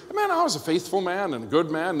church. And man, I was a faithful man and a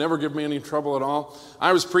good man, never give me any trouble at all.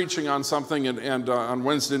 I was preaching on something on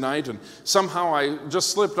Wednesday night, and somehow I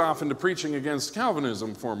just slipped off into preaching against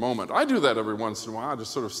Calvinism for a moment. I do that every once in a while. I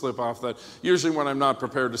just sort of slip off that. Usually when I'm not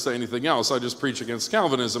prepared to say anything else, I just preach against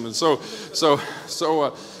Calvinism. And so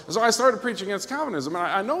I started preaching against Calvinism, and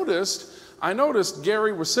I noticed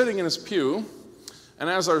Gary was sitting in his pew, and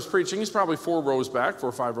as I was preaching, he's probably 4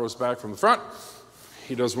 or 5 rows back from the front.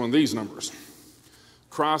 He does one of these numbers.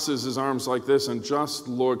 Crosses his arms like this and just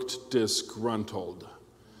looked disgruntled.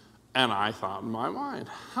 And I thought in my mind,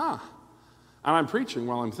 And I'm preaching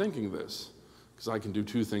while I'm thinking this, because I can do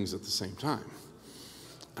 2 things at the same time.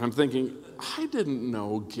 And I'm thinking, I didn't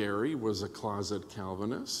know Gary was a closet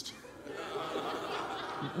Calvinist.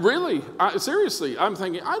 Really, seriously, I'm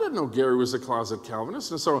thinking, I didn't know Gary was a closet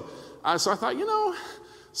Calvinist. And so I thought,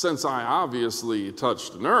 since I obviously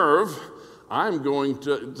touched a nerve, I'm going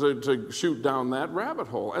to shoot down that rabbit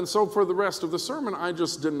hole. And so for the rest of the sermon, I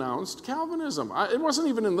just denounced Calvinism. It wasn't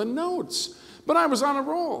even in the notes, but I was on a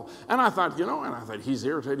roll. And I thought, he's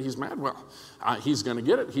irritated, he's mad. Well, he's going to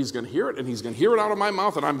get it, he's going to hear it, and he's going to hear it out of my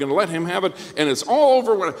mouth, and I'm going to let him have it, and it's all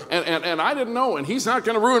over. And I didn't know, and he's not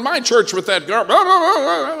going to ruin my church with that garbage.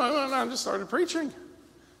 And I just started preaching,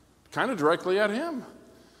 kind of directly at him.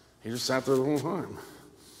 He just sat there the whole time.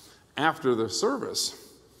 After the service,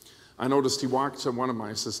 I noticed he walked to one of my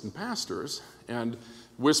assistant pastors and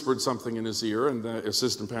whispered something in his ear, and the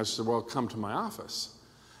assistant pastor said, well, come to my office.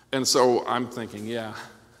 And so I'm thinking,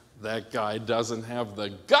 that guy doesn't have the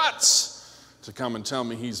guts to come and tell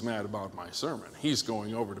me he's mad about my sermon. He's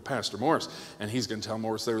going over to Pastor Morris, and he's going to tell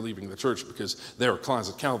Morris they're leaving the church because they're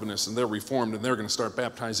closet Calvinists, and they're Reformed, and they're going to start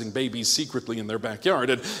baptizing babies secretly in their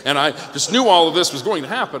backyard. And I just knew all of this was going to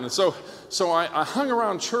happen. And so I hung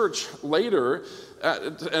around church later,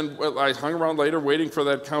 waiting for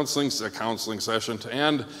that counseling session to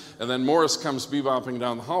end. And then Morris comes bebopping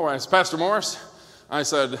down the hallway. I said, Pastor Morris, I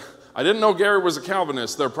said, I didn't know Gary was a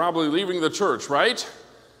Calvinist. They're probably leaving the church, right?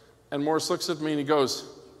 And Morris looks at me and he goes,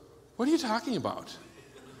 what are you talking about?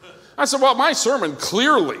 I said, well, my sermon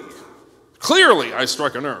clearly I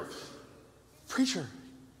struck a nerve. Preacher,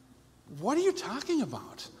 what are you talking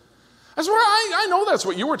about? I said, well, I know that's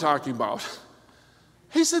what you were talking about.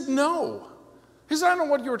 He said, no. He said, I don't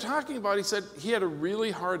know what you were talking about. He said he had a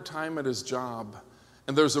really hard time at his job,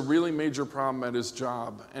 and there's a really major problem at his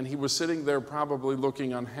job, and he was sitting there probably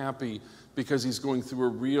looking unhappy because he's going through a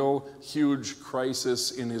real huge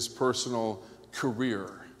crisis in his personal career.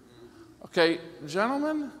 Okay,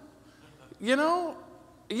 gentlemen, Oh,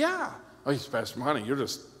 he's Pastor Monte, you're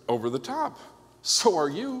just over the top. So are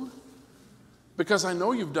you, because I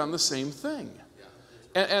know you've done the same thing.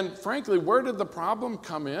 And frankly, where did the problem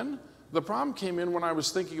come in? The problem came in when I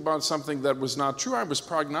was thinking about something that was not true. I was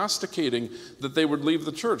prognosticating that they would leave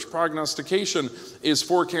the church. Prognostication is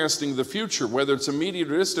forecasting the future, whether it's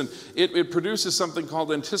immediate or distant. It produces something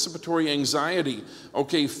called anticipatory anxiety.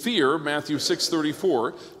 Okay, fear, Matthew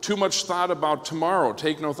 6:34, too much thought about tomorrow.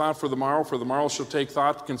 Take no thought for the morrow shall take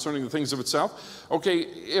thought concerning the things of itself.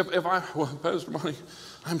 Okay, Pastor Monte,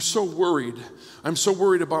 I'm so worried. I'm so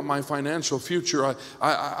worried about my financial future.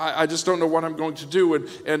 I just don't know what I'm going to do.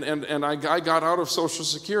 And I got out of Social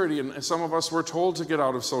Security, and some of us were told to get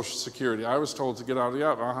out of Social Security. I was told to get out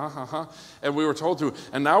of and we were told to.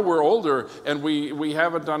 And now we're older, and we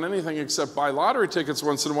haven't done anything except buy lottery tickets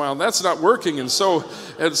once in a while, and that's not working. And so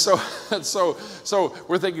we're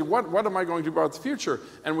thinking, what am I going to do about the future?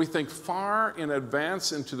 And we think far in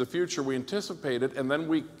advance into the future. We anticipate it, and then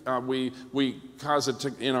we cause it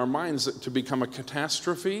in our minds to become a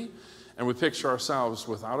catastrophe, and we picture ourselves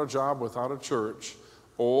without a job, without a church,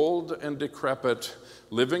 old and decrepit,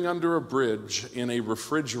 living under a bridge in a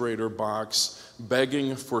refrigerator box,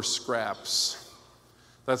 begging for scraps.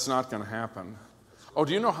 That's not going to happen. Oh,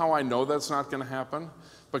 do you know how I know that's not going to happen?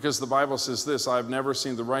 Because the Bible says this, I've never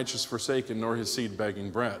seen the righteous forsaken, nor his seed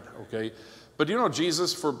begging bread, okay? But you know,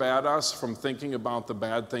 Jesus forbade us from thinking about the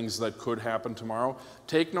bad things that could happen tomorrow.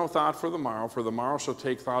 Take no thought for the morrow shall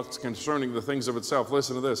take thoughts concerning the things of itself.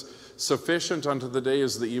 Listen to this. Sufficient unto the day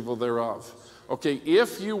is the evil thereof. Okay,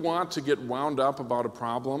 if you want to get wound up about a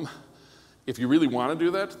problem, if you really want to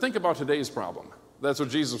do that, think about today's problem. That's what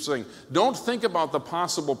Jesus was saying. Don't think about the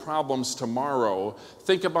possible problems tomorrow.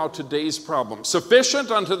 Think about today's problem.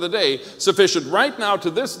 Sufficient unto the day, sufficient right now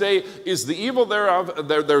to this day is the evil thereof.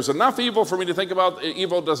 There's enough evil for me to think about.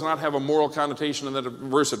 Evil does not have a moral connotation in that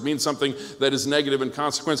verse. It means something that is negative in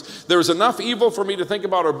consequence. There's enough evil for me to think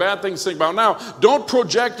about, or bad things to think about now. Don't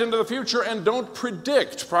project into the future and don't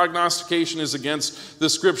predict. Prognostication is against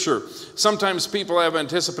the Scripture. Sometimes people have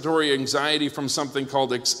anticipatory anxiety from something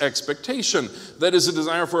called expectation. That is a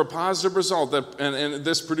desire for a positive result, and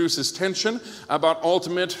this produces tension about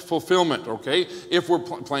ultimate fulfillment, okay? If we're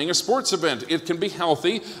playing a sports event, it can be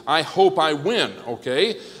healthy. I hope I win,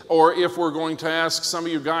 okay? Or if we're going to ask, some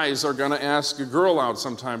of you guys are going to ask a girl out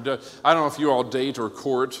sometime. I don't know if you all date or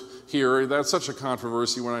court here. That's such a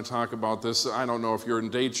controversy when I talk about this. I don't know if you're in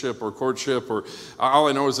dateship or courtship, or all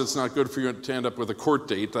I know is it's not good for you to end up with a court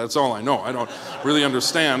date. That's all I know. I don't really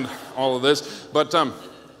understand all of this, but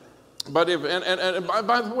if, and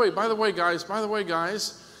by the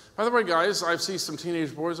way, guys, I see some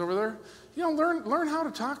teenage boys over there. You know, learn how to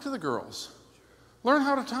talk to the girls. Learn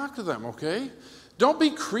how to talk to them, okay? Don't be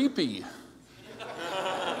creepy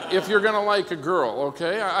if you're going to like a girl,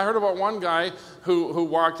 okay? I heard about one guy who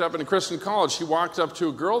walked up in a Christian college. He walked up to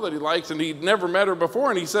a girl that he liked, and he'd never met her before,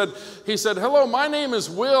 and he said, "Hello, my name is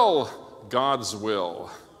Will." God's will.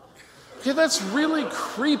 Okay, that's really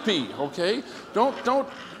creepy, okay? Don't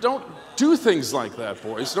do things like that,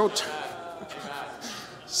 boys. Don't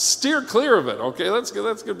steer clear of it, okay? That's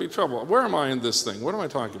going to be trouble. Where am I in this thing? What am I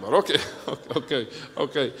talking about? Okay.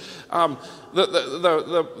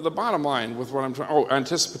 The bottom line with what I'm trying,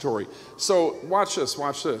 anticipatory. So watch this.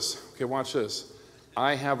 Okay, watch this.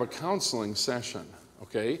 I have a counseling session,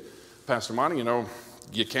 okay? Pastor Monte, you know,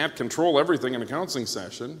 you can't control everything in a counseling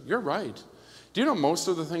session. You're right. Do you know most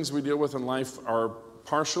of the things we deal with in life are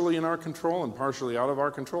partially in our control and partially out of our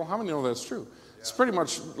control? How many know that's true? Yeah. It's pretty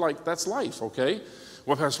much like that's life, okay?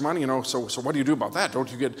 Well, Pastor Monte, you know, so what do you do about that? Don't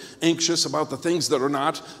you get anxious about the things that are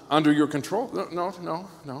not under your control?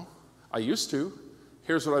 No. I used to.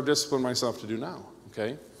 Here's what I've disciplined myself to do now,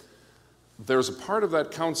 okay? There's a part of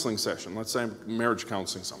that counseling session, let's say I'm marriage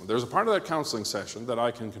counseling someone. There's a part of that counseling session that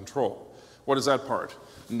I can control. What is that part?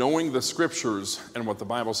 Knowing the Scriptures and what the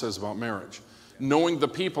Bible says about marriage. Knowing the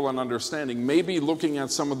people and understanding, maybe looking at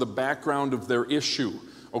some of the background of their issue,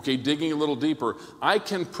 okay, digging a little deeper. I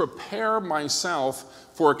can prepare myself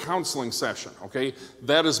for a counseling session, okay?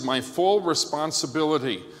 That is my full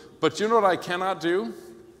responsibility. But you know what I cannot do?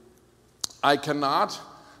 I cannot,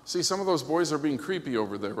 see, some of those boys are being creepy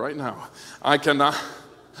over there right now. I cannot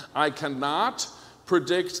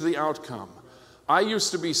predict the outcome. I used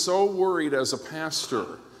to be so worried as a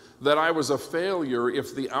pastor that I was a failure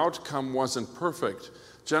if the outcome wasn't perfect.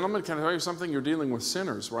 Gentlemen, can I tell you something? You're dealing with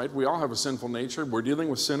sinners, right? We all have a sinful nature. We're dealing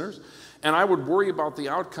with sinners. And I would worry about the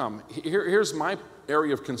outcome. Here's my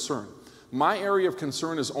area of concern. My area of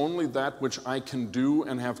concern is only that which I can do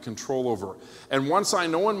and have control over. And once I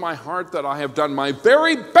know in my heart that I have done my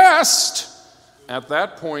very best, at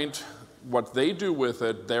that point, what they do with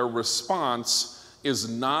it, their response, is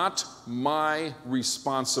not my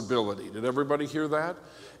responsibility. Did everybody hear that?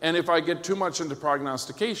 And if I get too much into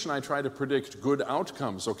prognostication, I try to predict good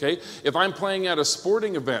outcomes, okay? If I'm playing at a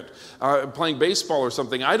sporting event, playing baseball or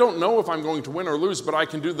something, I don't know if I'm going to win or lose, but I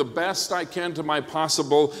can do the best I can to my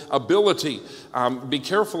possible ability. Be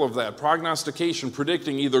careful of that. Prognostication,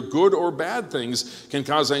 predicting either good or bad things, can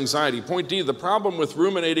cause anxiety. Point D, the problem with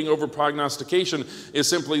ruminating over prognostication is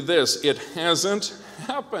simply this: it hasn't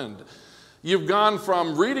happened. You've gone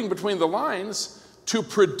from reading between the lines to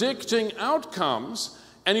predicting outcomes,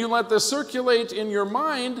 and you let this circulate in your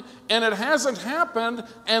mind, and it hasn't happened,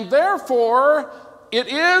 and therefore it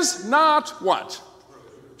is not what?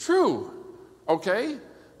 True. Okay?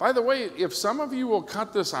 By the way, if some of you will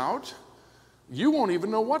cut this out, you won't even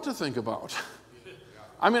know what to think about.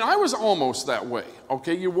 I mean, I was almost that way,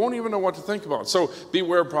 okay? You won't even know what to think about. So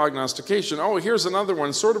beware of prognostication. Oh, here's another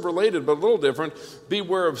one, sort of related but a little different.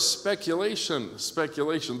 Beware of speculation.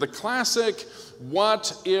 Speculation. The classic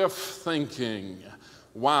what-if thinking.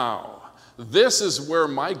 Wow, this is where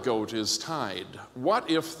my goat is tied.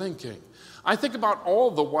 What-if thinking. I think about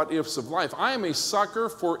all the what-ifs of life. I am a sucker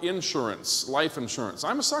for insurance, life insurance.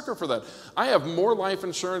 I'm a sucker for that. I have more life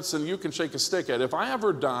insurance than you can shake a stick at. If I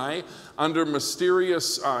ever die under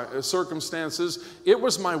mysterious circumstances, it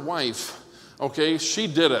was my wife. Okay, she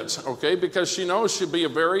did it, okay, because she knows she'd be a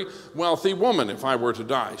very wealthy woman if I were to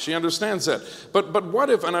die. She understands that. But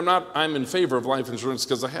what if, and I'm in favor of life insurance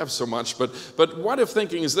because I have so much, but what if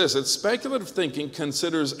thinking is this? It's speculative thinking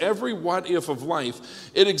considers every what if of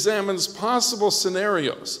life. It examines possible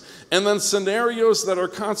scenarios, and then scenarios that are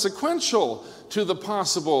consequential to the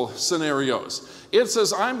possible scenarios. It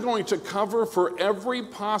says, I'm going to cover for every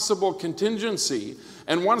possible contingency.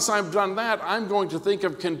 And once I've done that, I'm going to think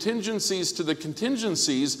of contingencies to the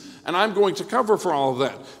contingencies, and I'm going to cover for all of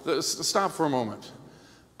that. Stop for a moment.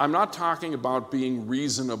 I'm not talking about being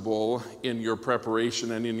reasonable in your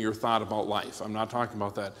preparation and in your thought about life. I'm not talking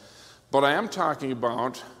about that. But I am talking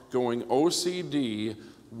about going OCD,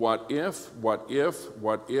 what if, what if,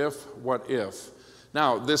 what if, what if.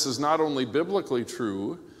 Now, this is not only biblically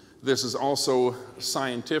true, this is also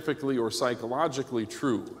scientifically or psychologically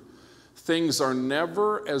true. Things are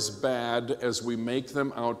never as bad as we make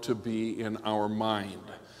them out to be in our mind.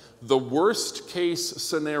 The worst case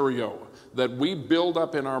scenario that we build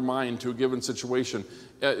up in our mind to a given situation,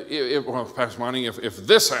 Pastor Monte, if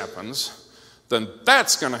this happens, then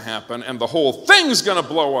that's going to happen and the whole thing's going to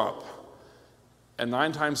blow up. And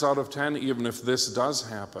 9 times out of 10, even if this does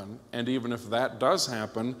happen, and even if that does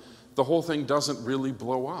happen, the whole thing doesn't really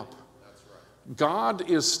blow up. That's right. God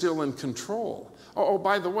is still in control. Oh,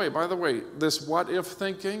 by the way, this what-if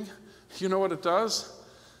thinking, you know what it does?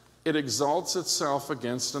 It exalts itself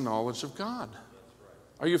against the knowledge of God.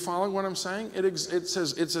 Are you following what I'm saying? It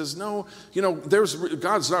says, no,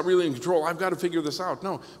 God's not really in control. I've got to figure this out.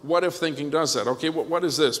 No, what-if thinking does that. Okay, what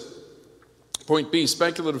is this? Point B,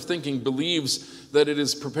 speculative thinking believes that it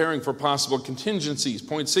is preparing for possible contingencies.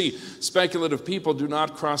 Point C, speculative people do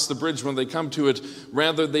not cross the bridge when they come to it.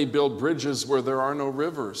 Rather, they build bridges where there are no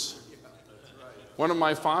rivers. One of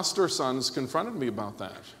my foster sons confronted me about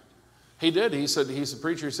that. He did. He said, he's a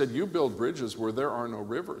preacher. He said, you build bridges where there are no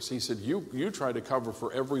rivers. He said, you try to cover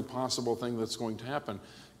for every possible thing that's going to happen.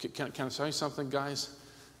 Can I tell you something, guys?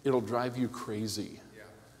 It'll drive you crazy. Yeah.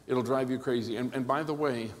 It'll drive you crazy. And by the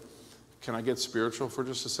way, can I get spiritual for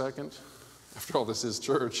just a second? After all, this is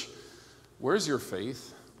church. Where's your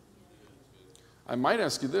faith? I might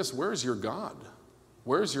ask you this, where's your God?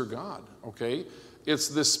 Where's your God? Okay? It's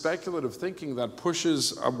this speculative thinking that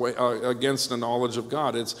pushes away, against the knowledge of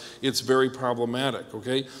God. It's very problematic,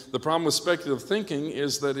 okay? The problem with speculative thinking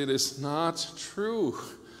is that it is not true.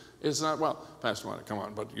 It's not, well, Pastor Monte, come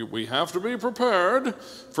on, but we have to be prepared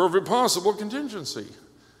for every possible contingency.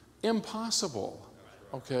 Impossible,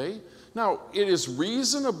 okay? Now, it is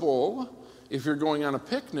reasonable, if you're going on a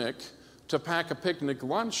picnic, to pack a picnic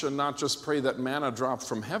lunch and not just pray that manna drop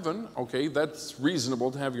from heaven, okay? That's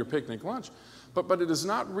reasonable to have your picnic lunch. But it is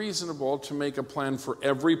not reasonable to make a plan for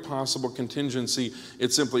every possible contingency.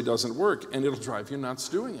 It simply doesn't work, and it'll drive you nuts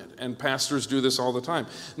doing it. And pastors do this all the time.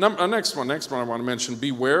 Next one I want to mention,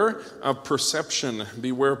 beware of perception.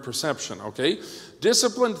 Beware of perception, okay?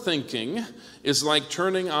 Disciplined thinking is like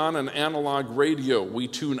turning on an analog radio. We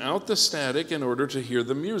tune out the static in order to hear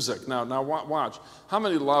the music. Now watch. How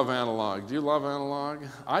many love analog? Do you love analog?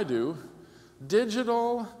 I do.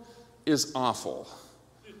 Digital is awful.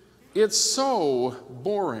 It's so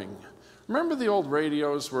boring. Remember the old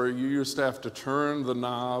radios where you used to have to turn the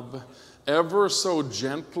knob ever so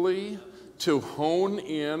gently to hone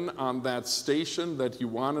in on that station that you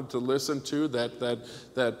wanted to listen to,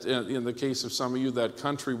 that in the case of some of you, that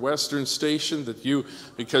country western station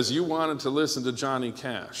because you wanted to listen to Johnny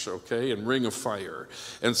Cash, okay, and Ring of Fire.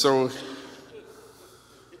 And so,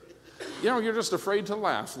 you're just afraid to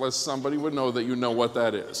laugh lest somebody would know that you know what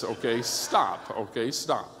that is, okay? Stop, okay,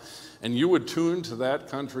 stop. And you would tune to that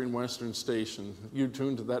country and western station. You'd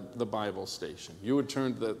tune to the Bible station. You would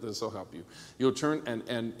turn to that, this will help you. You'll turn,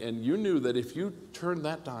 and you knew that if you turned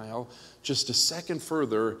that dial just a second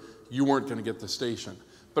further, you weren't going to get the station.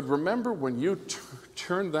 But remember when you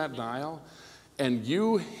turned that dial and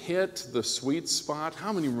you hit the sweet spot?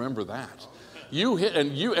 How many remember that? You hit,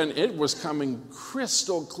 and it was coming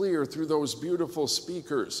crystal clear through those beautiful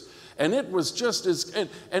speakers. And it was just as,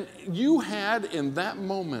 and you had in that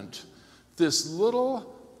moment this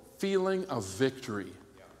little feeling of victory.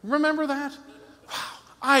 Remember that? Wow,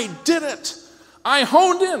 I did it. I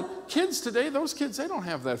honed in. Kids today, those kids, they don't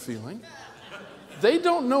have that feeling. They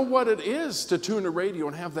don't know what it is to tune a radio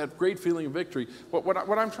and have that great feeling of victory.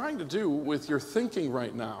 What I'm trying to do with your thinking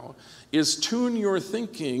right now is tune your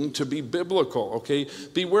thinking to be biblical, okay?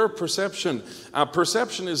 Beware perception.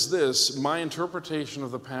 Perception is this, my interpretation of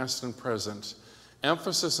the past and present.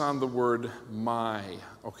 Emphasis on the word my,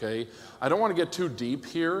 okay? I don't want to get too deep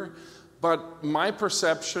here, but my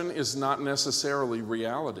perception is not necessarily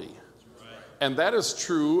reality. And that is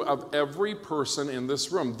true of every person in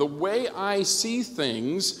this room. The way I see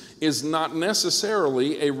things is not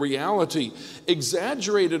necessarily a reality.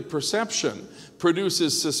 Exaggerated perception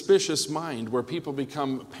produces suspicious mind, where people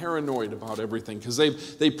become paranoid about everything because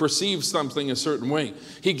they perceive something a certain way.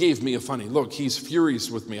 He gave me a funny look. He's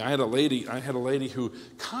furious with me. I had a lady who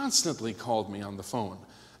constantly called me on the phone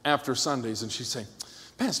after Sundays, and she'd say,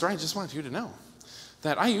 "Pastor, I just want you to know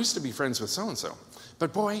that I used to be friends with so-and-so.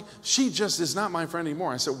 But boy, she just is not my friend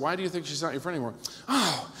anymore." I said, "Why do you think she's not your friend anymore?"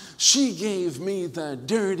 "Oh, she gave me the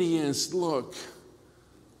dirtiest look."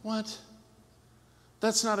 What?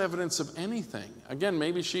 That's not evidence of anything. Again,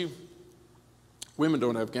 maybe women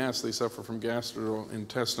don't have gas, they suffer from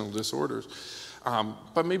gastrointestinal disorders.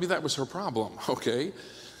 But maybe that was her problem, okay?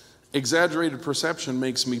 Exaggerated perception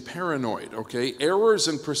makes me paranoid, okay? Errors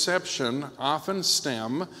in perception often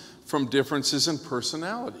stem from differences in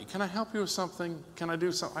personality. Can I help you with something? Can I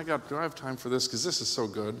do something? Do I have time for this? Because this is so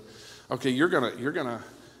good. Okay, you're gonna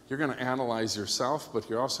analyze yourself, but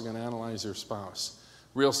you're also gonna analyze your spouse.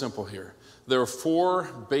 Real simple here. There are 4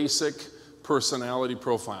 basic personality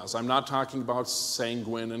profiles. I'm not talking about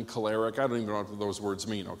sanguine and choleric. I don't even know what those words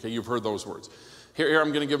mean, okay? You've heard those words. Here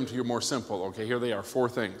I'm gonna give them to you more simple, okay? Here they are, 4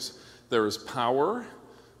 things. There is power,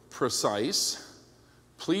 precise,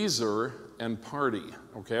 pleaser, and party.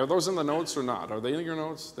 Okay, are those in the notes or not? Are they in your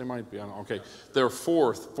notes? They might be. I don't know. Okay, there are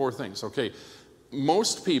four things. Okay,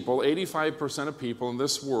 most people, 85% of people in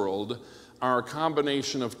this world, are a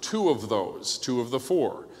combination of 2 of those, 2 of the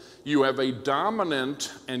 4. You have a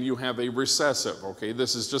dominant and you have a recessive, okay?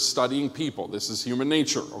 This is just studying people. This is human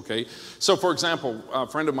nature, okay? So, for example, a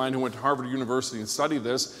friend of mine who went to Harvard University and studied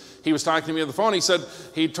this, he was talking to me on the phone.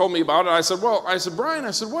 He told me about it. I said, Brian,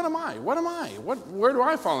 what am I? Where do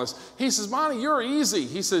I fall in this? He says, Monte, you're easy.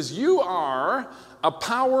 He says, you are a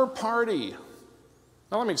power party.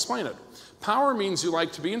 Now, let me explain it. Power means you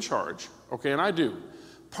like to be in charge, okay, and I do.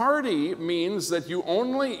 Party means that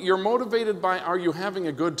you're motivated by, are you having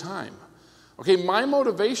a good time? Okay, my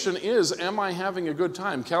motivation is, am I having a good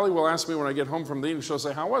time? Kelly will ask me when I get home from the evening, she'll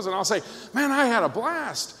say, how was it? And I'll say, man, I had a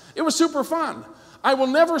blast. It was super fun. I will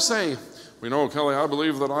never say, Kelly, I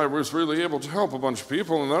believe that I was really able to help a bunch of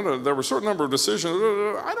people, and then there were a certain number of decisions.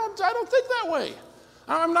 I don't think that way.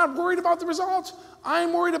 I'm not worried about the result.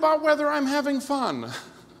 I'm worried about whether I'm having fun.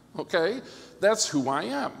 Okay, that's who I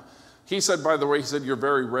am. He said, by the way, you're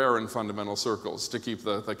very rare in fundamental circles to keep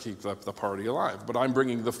the party alive. But I'm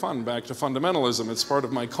bringing the fun back to fundamentalism. It's part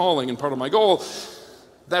of my calling and part of my goal.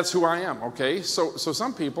 That's who I am, okay? So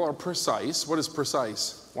some people are precise. What is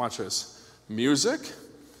precise? Watch this. Music,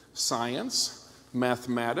 science,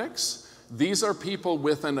 mathematics. These are people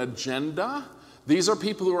with an agenda. These are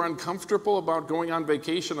people who are uncomfortable about going on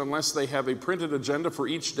vacation unless they have a printed agenda for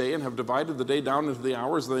each day and have divided the day down into the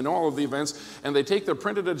hours. They know all of the events, and they take their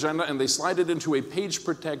printed agenda and they slide it into a page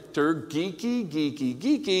protector,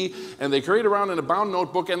 geeky, and they carry it around in a bound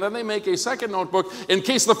notebook, and then they make a second notebook in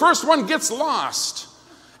case the first one gets lost.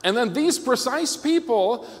 And then these precise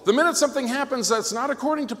people, the minute something happens that's not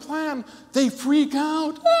according to plan, they freak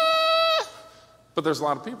out. Ah! But there's a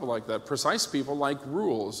lot of people like that. Precise people like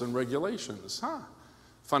rules and regulations.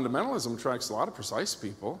 Fundamentalism attracts a lot of precise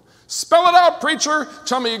people. Spell it out, preacher.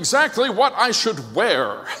 Tell me exactly what I should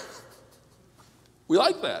wear. We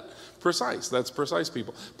like that. Precise. That's precise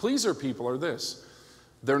people. Pleaser people are this.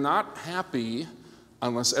 They're not happy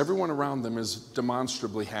unless everyone around them is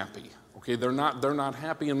demonstrably happy. Okay, they're not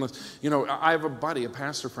happy unless, I have a buddy, a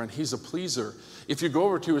pastor friend, he's a pleaser. If you go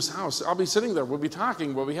over to his house, I'll be sitting there, we'll be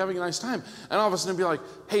talking, we'll be having a nice time, and all of a sudden he'll be like,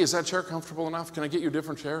 hey, is that chair comfortable enough? Can I get you a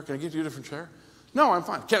different chair? Can I get you a different chair? No, I'm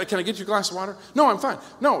fine. Can I get you a glass of water? No, I'm fine.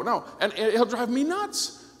 No. And he'll drive me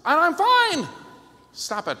nuts. And I'm fine.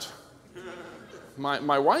 Stop it.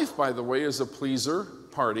 My wife, by the way, is a pleaser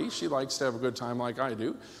party. She likes to have a good time like I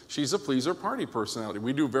do. She's a pleaser party personality.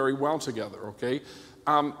 We do very well together, okay?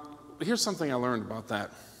 Here's something I learned about that.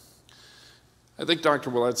 I think Dr.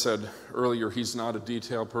 Willett said earlier he's not a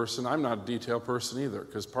detail person. I'm not a detail person either,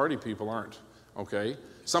 because party people aren't, okay?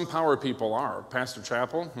 Some power people are. Pastor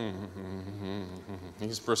Chappell,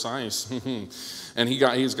 he's precise, and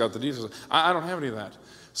he's got the details. I don't have any of that.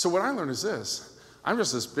 So what I learned is this. I'm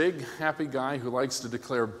just this big, happy guy who likes to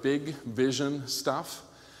declare big vision stuff.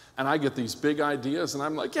 And I get these big ideas, and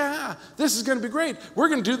I'm like, yeah, this is going to be great. We're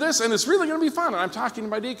going to do this, and it's really going to be fun. And I'm talking to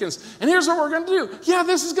my deacons, and here's what we're going to do. Yeah,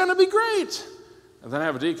 this is going to be great. And then I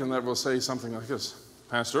have a deacon that will say something like this.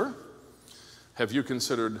 Pastor, have you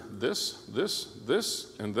considered this,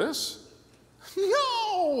 and this?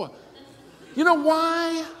 No. You know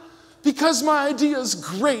why? Because my idea is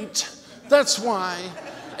great. That's why.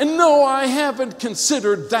 And no, I haven't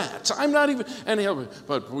considered that. I'm not even, and he'll,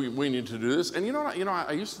 but we need to do this. And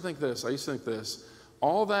I used to think this.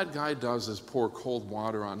 All that guy does is pour cold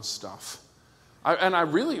water on stuff. And I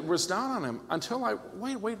really was down on him until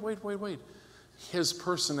wait. His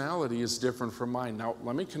personality is different from mine. Now,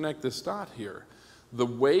 let me connect this dot here. The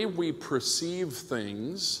way we perceive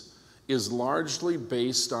things is largely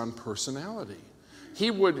based on personality. He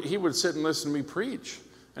would sit and listen to me preach.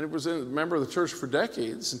 And he was a member of the church for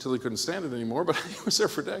decades until he couldn't stand it anymore, but he was there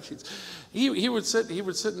for decades. He would sit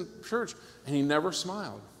in church and he never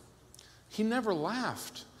smiled. He never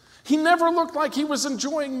laughed. He never looked like he was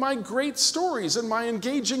enjoying my great stories and my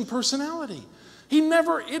engaging personality. He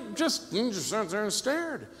just sat there and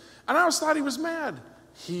stared. And I always thought he was mad.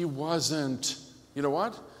 He wasn't. You know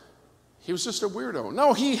what? He was just a weirdo.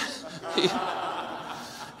 No, he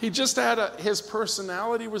just had his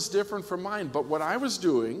personality was different from mine. But what I was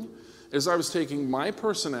doing is I was taking my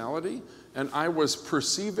personality and I was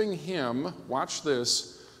perceiving him, watch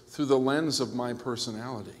this, through the lens of my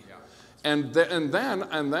personality. And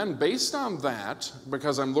then based on that,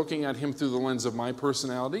 because I'm looking at him through the lens of my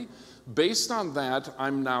personality, based on that,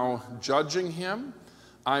 I'm now judging him.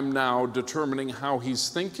 I'm now determining how he's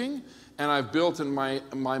thinking. And I've built in my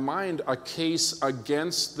mind a case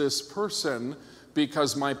against this person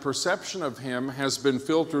because my perception of him has been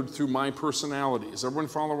filtered through my personality. Is everyone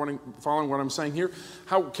following what I'm saying here?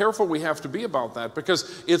 How careful we have to be about that,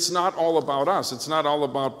 because it's not all about us. It's not all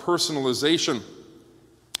about personalization.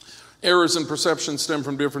 Errors in perception stem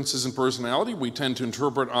from differences in personality. We tend to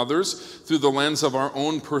interpret others through the lens of our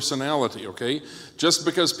own personality, okay? Just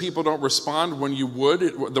because people don't respond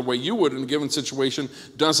the way you would in a given situation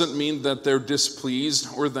doesn't mean that they're displeased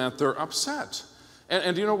or that they're upset.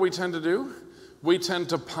 And do you know what we tend to do? We tend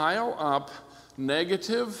to pile up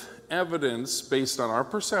negative evidence based on our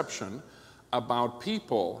perception about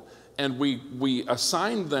people, and we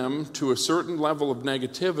assign them to a certain level of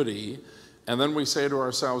negativity. And then we say to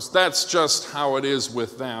ourselves, that's just how it is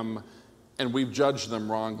with them, and we've judged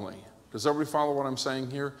them wrongly. Does everybody follow what I'm saying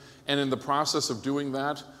here? And in the process of doing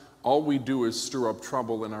that, all we do is stir up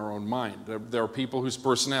trouble in our own mind. There are people whose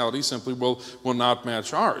personality simply will not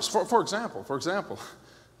match ours. For example,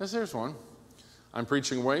 here's one. I'm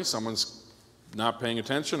preaching away, someone's not paying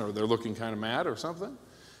attention, or they're looking kind of mad or something,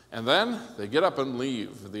 and then they get up and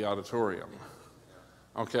leave the auditorium.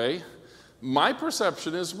 Okay? My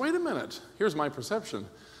perception is, wait a minute, here's my perception.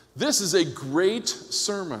 This is a great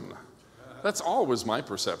sermon. That's always my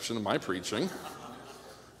perception of my preaching.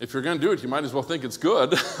 If you're going to do it, you might as well think it's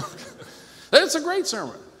good. It's a great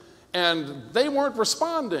sermon. And they weren't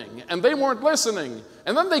responding, and they weren't listening.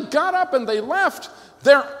 And then they got up and they left.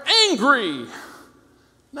 They're angry.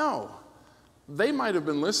 No. They might have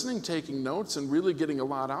been listening, taking notes, and really getting a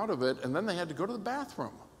lot out of it, and then they had to go to the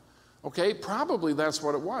bathroom. Okay, probably that's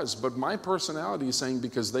what it was, but my personality is saying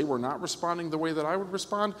because they were not responding the way that I would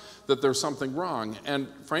respond, that there's something wrong. And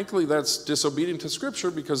frankly, that's disobedient to Scripture,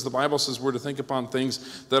 because the Bible says we're to think upon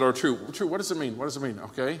things that are true. True, what does it mean? What does it mean,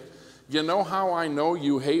 okay? You know how I know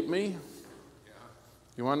you hate me?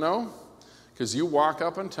 You want to know? Because you walk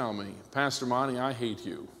up and tell me, Pastor Monte, I hate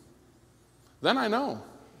you. Then I know.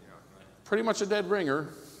 Pretty much a dead ringer.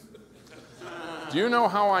 Do you know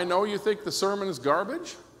how I know you think the sermon is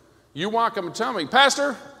garbage? You walk up and tell me,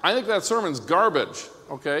 Pastor, I think that sermon's garbage,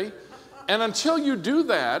 okay? And until you do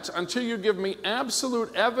that, until you give me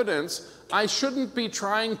absolute evidence, I shouldn't be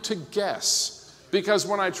trying to guess. Because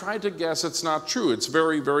when I try to guess, it's not true. It's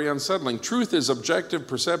very, very unsettling. Truth is objective.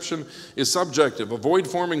 Perception is subjective. Avoid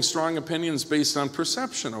forming strong opinions based on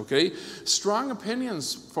perception, okay? Strong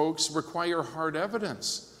opinions, folks, require hard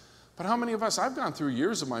evidence. But how many of us, I've gone through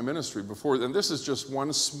years of my ministry before, and this is just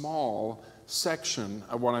one small section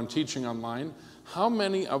of what I'm teaching online. How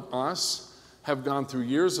many of us have gone through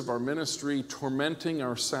years of our ministry tormenting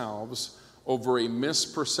ourselves over a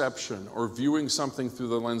misperception or viewing something through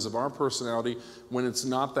the lens of our personality when it's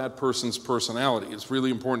not that person's personality? It's really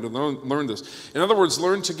important to learn this. In other words,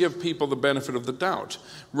 learn to give people the benefit of the doubt.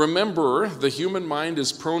 Remember, the human mind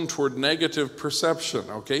is prone toward negative perception,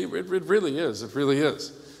 okay? It really is. It really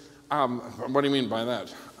is. What do you mean by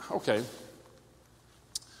that? Okay.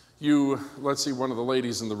 Let's see, one of the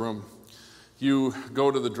ladies in the room, you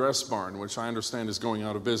go to the dress barn, which I understand is going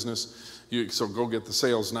out of business. So go get the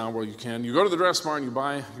sales now while you can. You go to the dress barn, you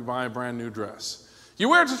buy a brand new dress. You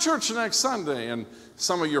wear it to church the next Sunday, and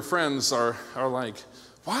some of your friends are like,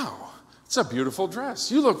 wow, It's a beautiful dress.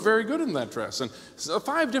 You look very good in that dress. And so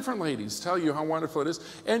 5 different ladies tell you how wonderful it is.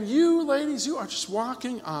 And you ladies, you are just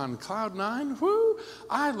walking on cloud 9. Whoo,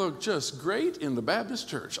 I look just great in the Baptist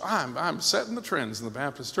church. I'm setting the trends in the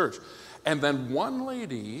Baptist church. And then one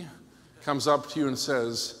lady comes up to you and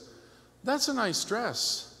says, that's a nice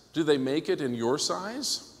dress. Do they make it in your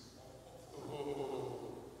size?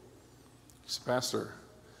 Pastor,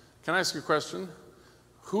 can I ask you a question?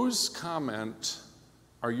 Whose comment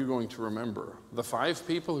are you going to remember? The 5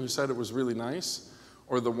 people who said it was really nice,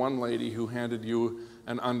 or the one lady who handed you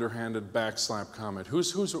an underhanded backslap comment?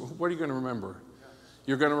 What are you going to remember?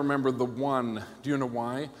 You're going to remember the one. Do you know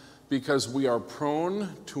why? Because we are prone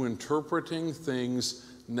to interpreting things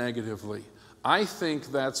negatively. I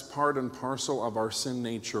think that's part and parcel of our sin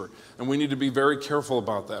nature, and we need to be very careful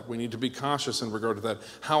about that. We need to be cautious in regard to that,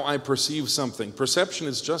 how I perceive something. Perception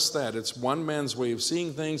is just that. It's one man's way of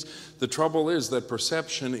seeing things. The trouble is that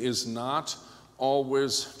perception is not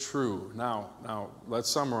always true. Now,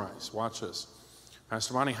 let's summarize. Watch this.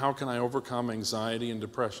 Pastor Monte, how can I overcome anxiety and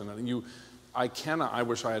depression? And I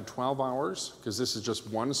wish I had 12 hours, because this is just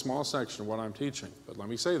one small section of what I'm teaching. But let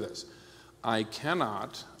me say this. I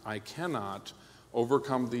cannot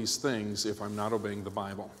overcome these things if I'm not obeying the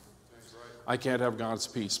Bible. I can't have God's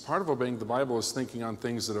peace. Part of obeying the Bible is thinking on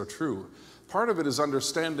things that are true. Part of it is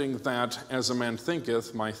understanding that as a man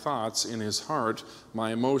thinketh, my thoughts in his heart,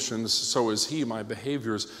 my emotions, so is he, my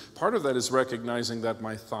behaviors. Part of that is recognizing that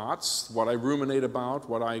my thoughts, what I ruminate about,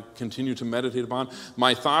 what I continue to meditate upon,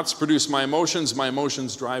 my thoughts produce my emotions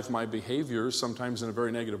drive my behaviors, sometimes in a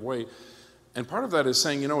very negative way. And part of that is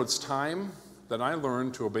saying, it's time that I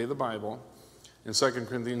learn to obey the Bible in 2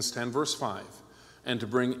 Corinthians 10, verse 5, and to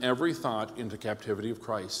bring every thought into captivity of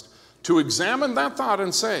Christ. To examine that thought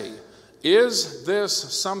and say, is this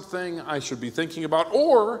something I should be thinking about,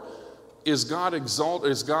 or is God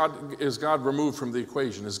removed from the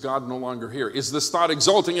equation? Is God no longer here? Is this thought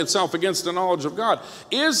exalting itself against the knowledge of God?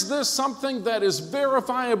 Is this something that is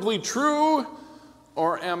verifiably true,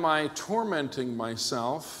 or am I tormenting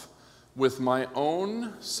myself with my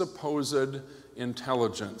own supposed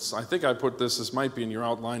intelligence? I think I put this might be in your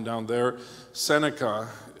outline down there. Seneca's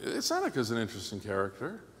an interesting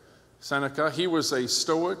character. Seneca, he was a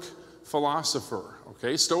Stoic philosopher.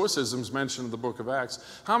 Okay, Stoicism is mentioned in the book of Acts.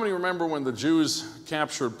 How many remember when the Jews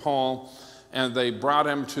captured Paul and they brought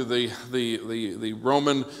him to the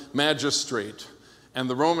Roman magistrate? And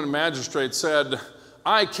the Roman magistrate said,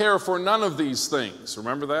 I care for none of these things.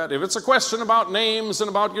 Remember that? If it's a question about names and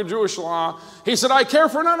about your Jewish law, he said, I care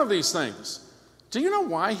for none of these things. Do you know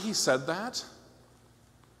why he said that?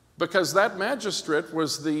 Because that magistrate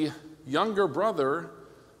was the younger brother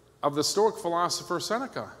of the Stoic philosopher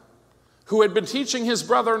Seneca, who had been teaching his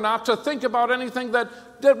brother not to think about anything that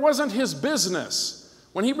wasn't his business.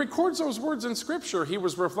 When he records those words in Scripture, he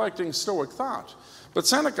was reflecting Stoic thought. But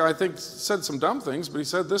Seneca, I think, said some dumb things, but he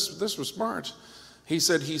said this was smart. He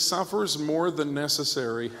said, he suffers more than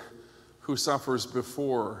necessary who suffers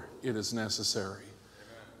before it is necessary.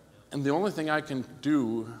 And the only thing I can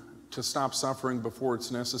do to stop suffering before it's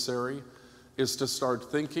necessary is to start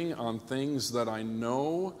thinking on things that I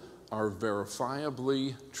know are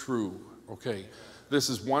verifiably true. Okay, this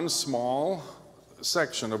is one small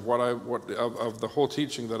section of of the whole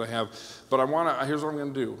teaching that I have, but here's what I'm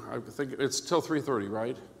going to do. I think it's till 3:30,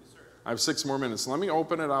 right? I have 6 more minutes. Let me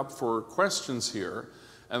open it up for questions here,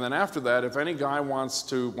 and then after that, if any guy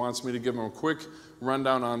wants me to give him a quick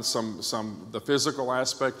rundown on the physical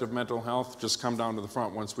aspect of mental health, just come down to the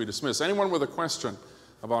front once we dismiss. Anyone with a question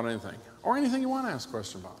about anything, or anything you want to ask a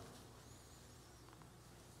question about?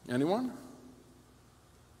 Anyone?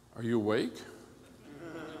 Are you awake?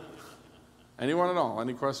 Anyone at all?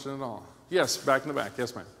 Any question at all? Yes, back in the back.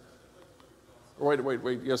 Yes, ma'am.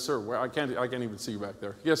 Wait. Yes, sir. I can't even see you back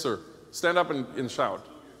there. Yes, sir. Stand up and shout.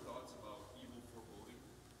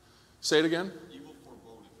 Say it again.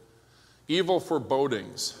 Evil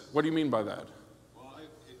forebodings. What do you mean by that? Well, how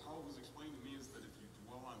it was explained to me is that if you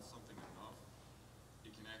dwell on something enough,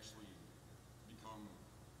 it can actually become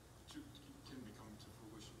to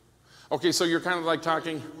fruition. Okay, so you're kind of like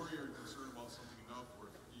talking. If you worry or concerned about something enough, or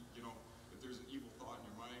if there's an evil thought in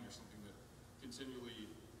your mind or something that continually,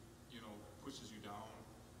 pushes you down,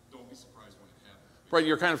 don't be surprised when it happens. Right,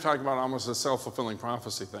 you're kind of talking about almost a self-fulfilling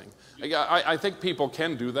prophecy thing. I think people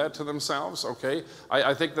can do that to themselves, okay?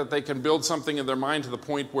 I think that they can build something in their mind to the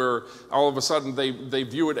point where all of a sudden they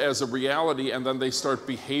view it as a reality and then they start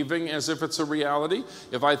behaving as if it's a reality.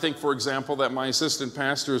 If I think, for example, that my assistant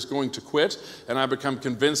pastor is going to quit and I become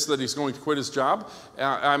convinced that he's going to quit his job,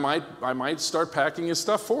 I might start packing his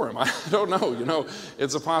stuff for him. I don't know,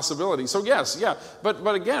 it's a possibility. So yes, yeah,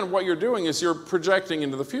 but again, what you're doing is you're projecting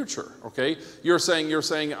into the future, okay? You're saying,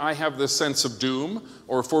 I have this sense of doom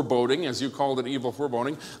or foreboding, as you called it, evil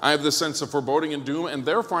foreboding. I have this sense of foreboding and doom, and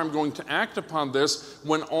therefore I'm going to act upon this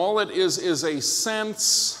when all it is a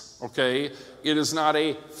sense, okay? It is not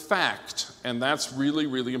a fact, and that's really,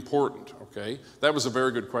 really important, okay? That was a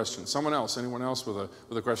very good question. Someone else, anyone else with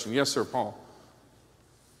a question? Yes, sir, Paul.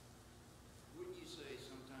 Wouldn't you say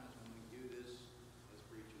sometimes when we do this as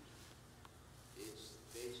preachers, it's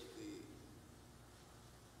basically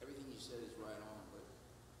everything you said is right on, but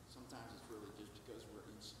sometimes it's really just because we're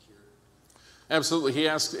insecure? Absolutely. He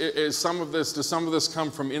asked, does some of this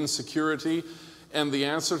come from insecurity? And the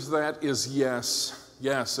answer to that is yes.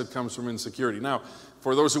 Yes, it comes from insecurity. Now,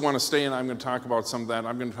 for those who want to stay in, I'm going to talk about some of that.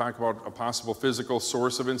 I'm going to talk about a possible physical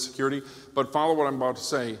source of insecurity. But follow what I'm about to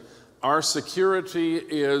say. Our security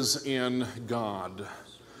is in God.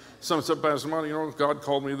 Some said, Pastor Monte, God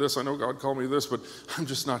called me this. I know God called me this, but I'm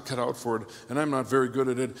just not cut out for it, and I'm not very good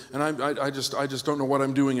at it, and I just don't know what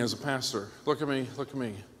I'm doing as a pastor. Look at me.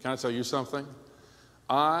 Can I tell you something?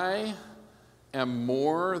 I am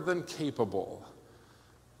more than capable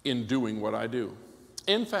in doing what I do.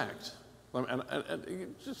 In fact, and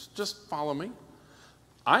just follow me.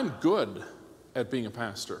 I'm good at being a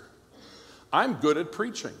pastor. I'm good at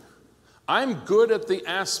preaching. I'm good at the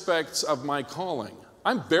aspects of my calling.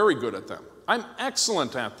 I'm very good at them. I'm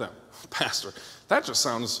excellent at them. Pastor, that just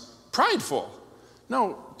sounds prideful.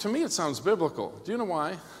 No, to me it sounds biblical. Do you know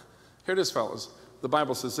why? Here it is, fellas. The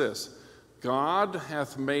Bible says this: God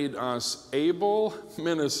hath made us able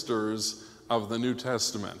ministers of the New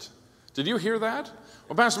Testament. Did you hear that?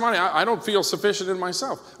 Well, Pastor Monte, I don't feel sufficient in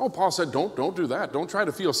myself. Oh, Paul said, don't do that. Don't try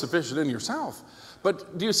to feel sufficient in yourself.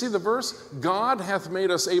 But do you see the verse? God hath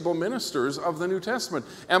made us able ministers of the New Testament.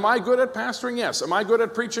 Am I good at pastoring? Yes. Am I good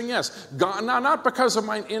at preaching? Yes. God, not because of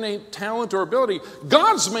my innate talent or ability.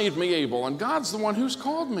 God's made me able, and God's the one who's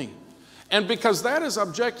called me. And because that is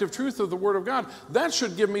objective truth of the Word of God, that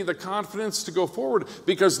should give me the confidence to go forward,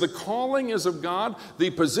 because the calling is of God, the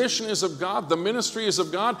position is of God, the ministry is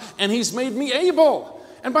of God, and He's made me able.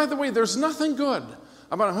 And by the way, there's nothing good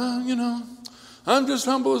about, I'm just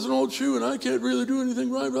humble as an old shoe and I can't really do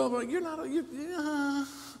anything right. Blah, blah.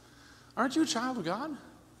 Aren't you a child of God?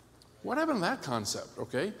 What happened to that concept,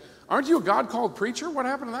 okay? Aren't you a God-called preacher? What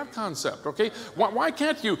happened to that concept, okay? Why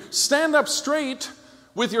can't you stand up straight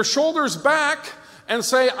with your shoulders back and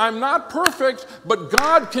say, I'm not perfect, but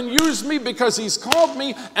God can use me because He's called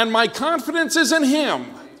me and my confidence is in Him?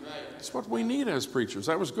 That's what we need as preachers.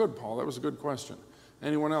 That was good, Paul. That was a good question.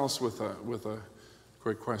 Anyone else with a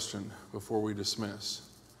quick question before we dismiss?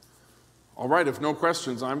 All right, if no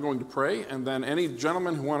questions, I'm going to pray, and then any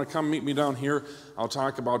gentlemen who want to come meet me down here, I'll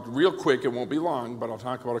talk about, real quick, it won't be long, but I'll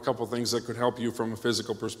talk about a couple of things that could help you from a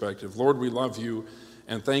physical perspective. Lord, we love You,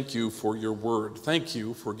 and thank You for Your Word. Thank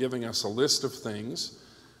You for giving us a list of things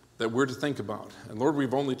that we're to think about. And Lord,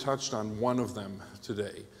 we've only touched on one of them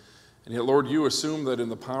today. And yet, Lord, You assume that in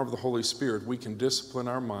the power of the Holy Spirit, we can discipline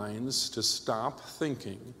our minds to stop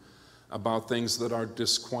thinking about things that are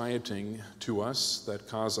disquieting to us, that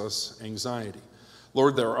cause us anxiety.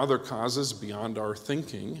 Lord, there are other causes beyond our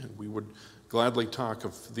thinking, and we would gladly talk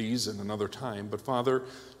of these in another time. But Father,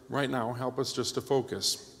 right now, help us just to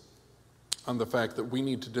focus on the fact that we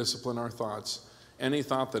need to discipline our thoughts. Any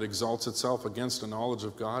thought that exalts itself against a knowledge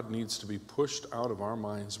of God needs to be pushed out of our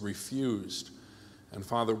minds, refused. And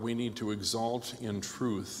Father, we need to exalt in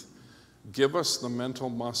truth. Give us the mental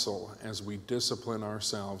muscle as we discipline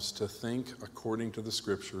ourselves to think according to the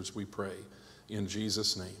Scriptures, we pray. In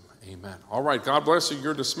Jesus' name, amen. All right, God bless you.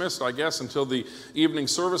 You're dismissed, I guess, until the evening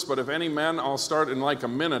service. But if any men, I'll start in like a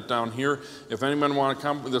minute down here. If any men want to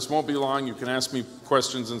come, this won't be long. You can ask me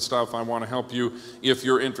questions and stuff. I want to help you if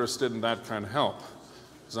you're interested in that kind of help,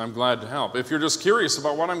 because I'm glad to help. If you're just curious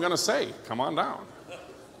about what I'm going to say, come on down.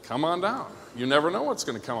 Come on down. You never know what's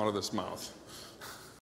going to come out of this mouth.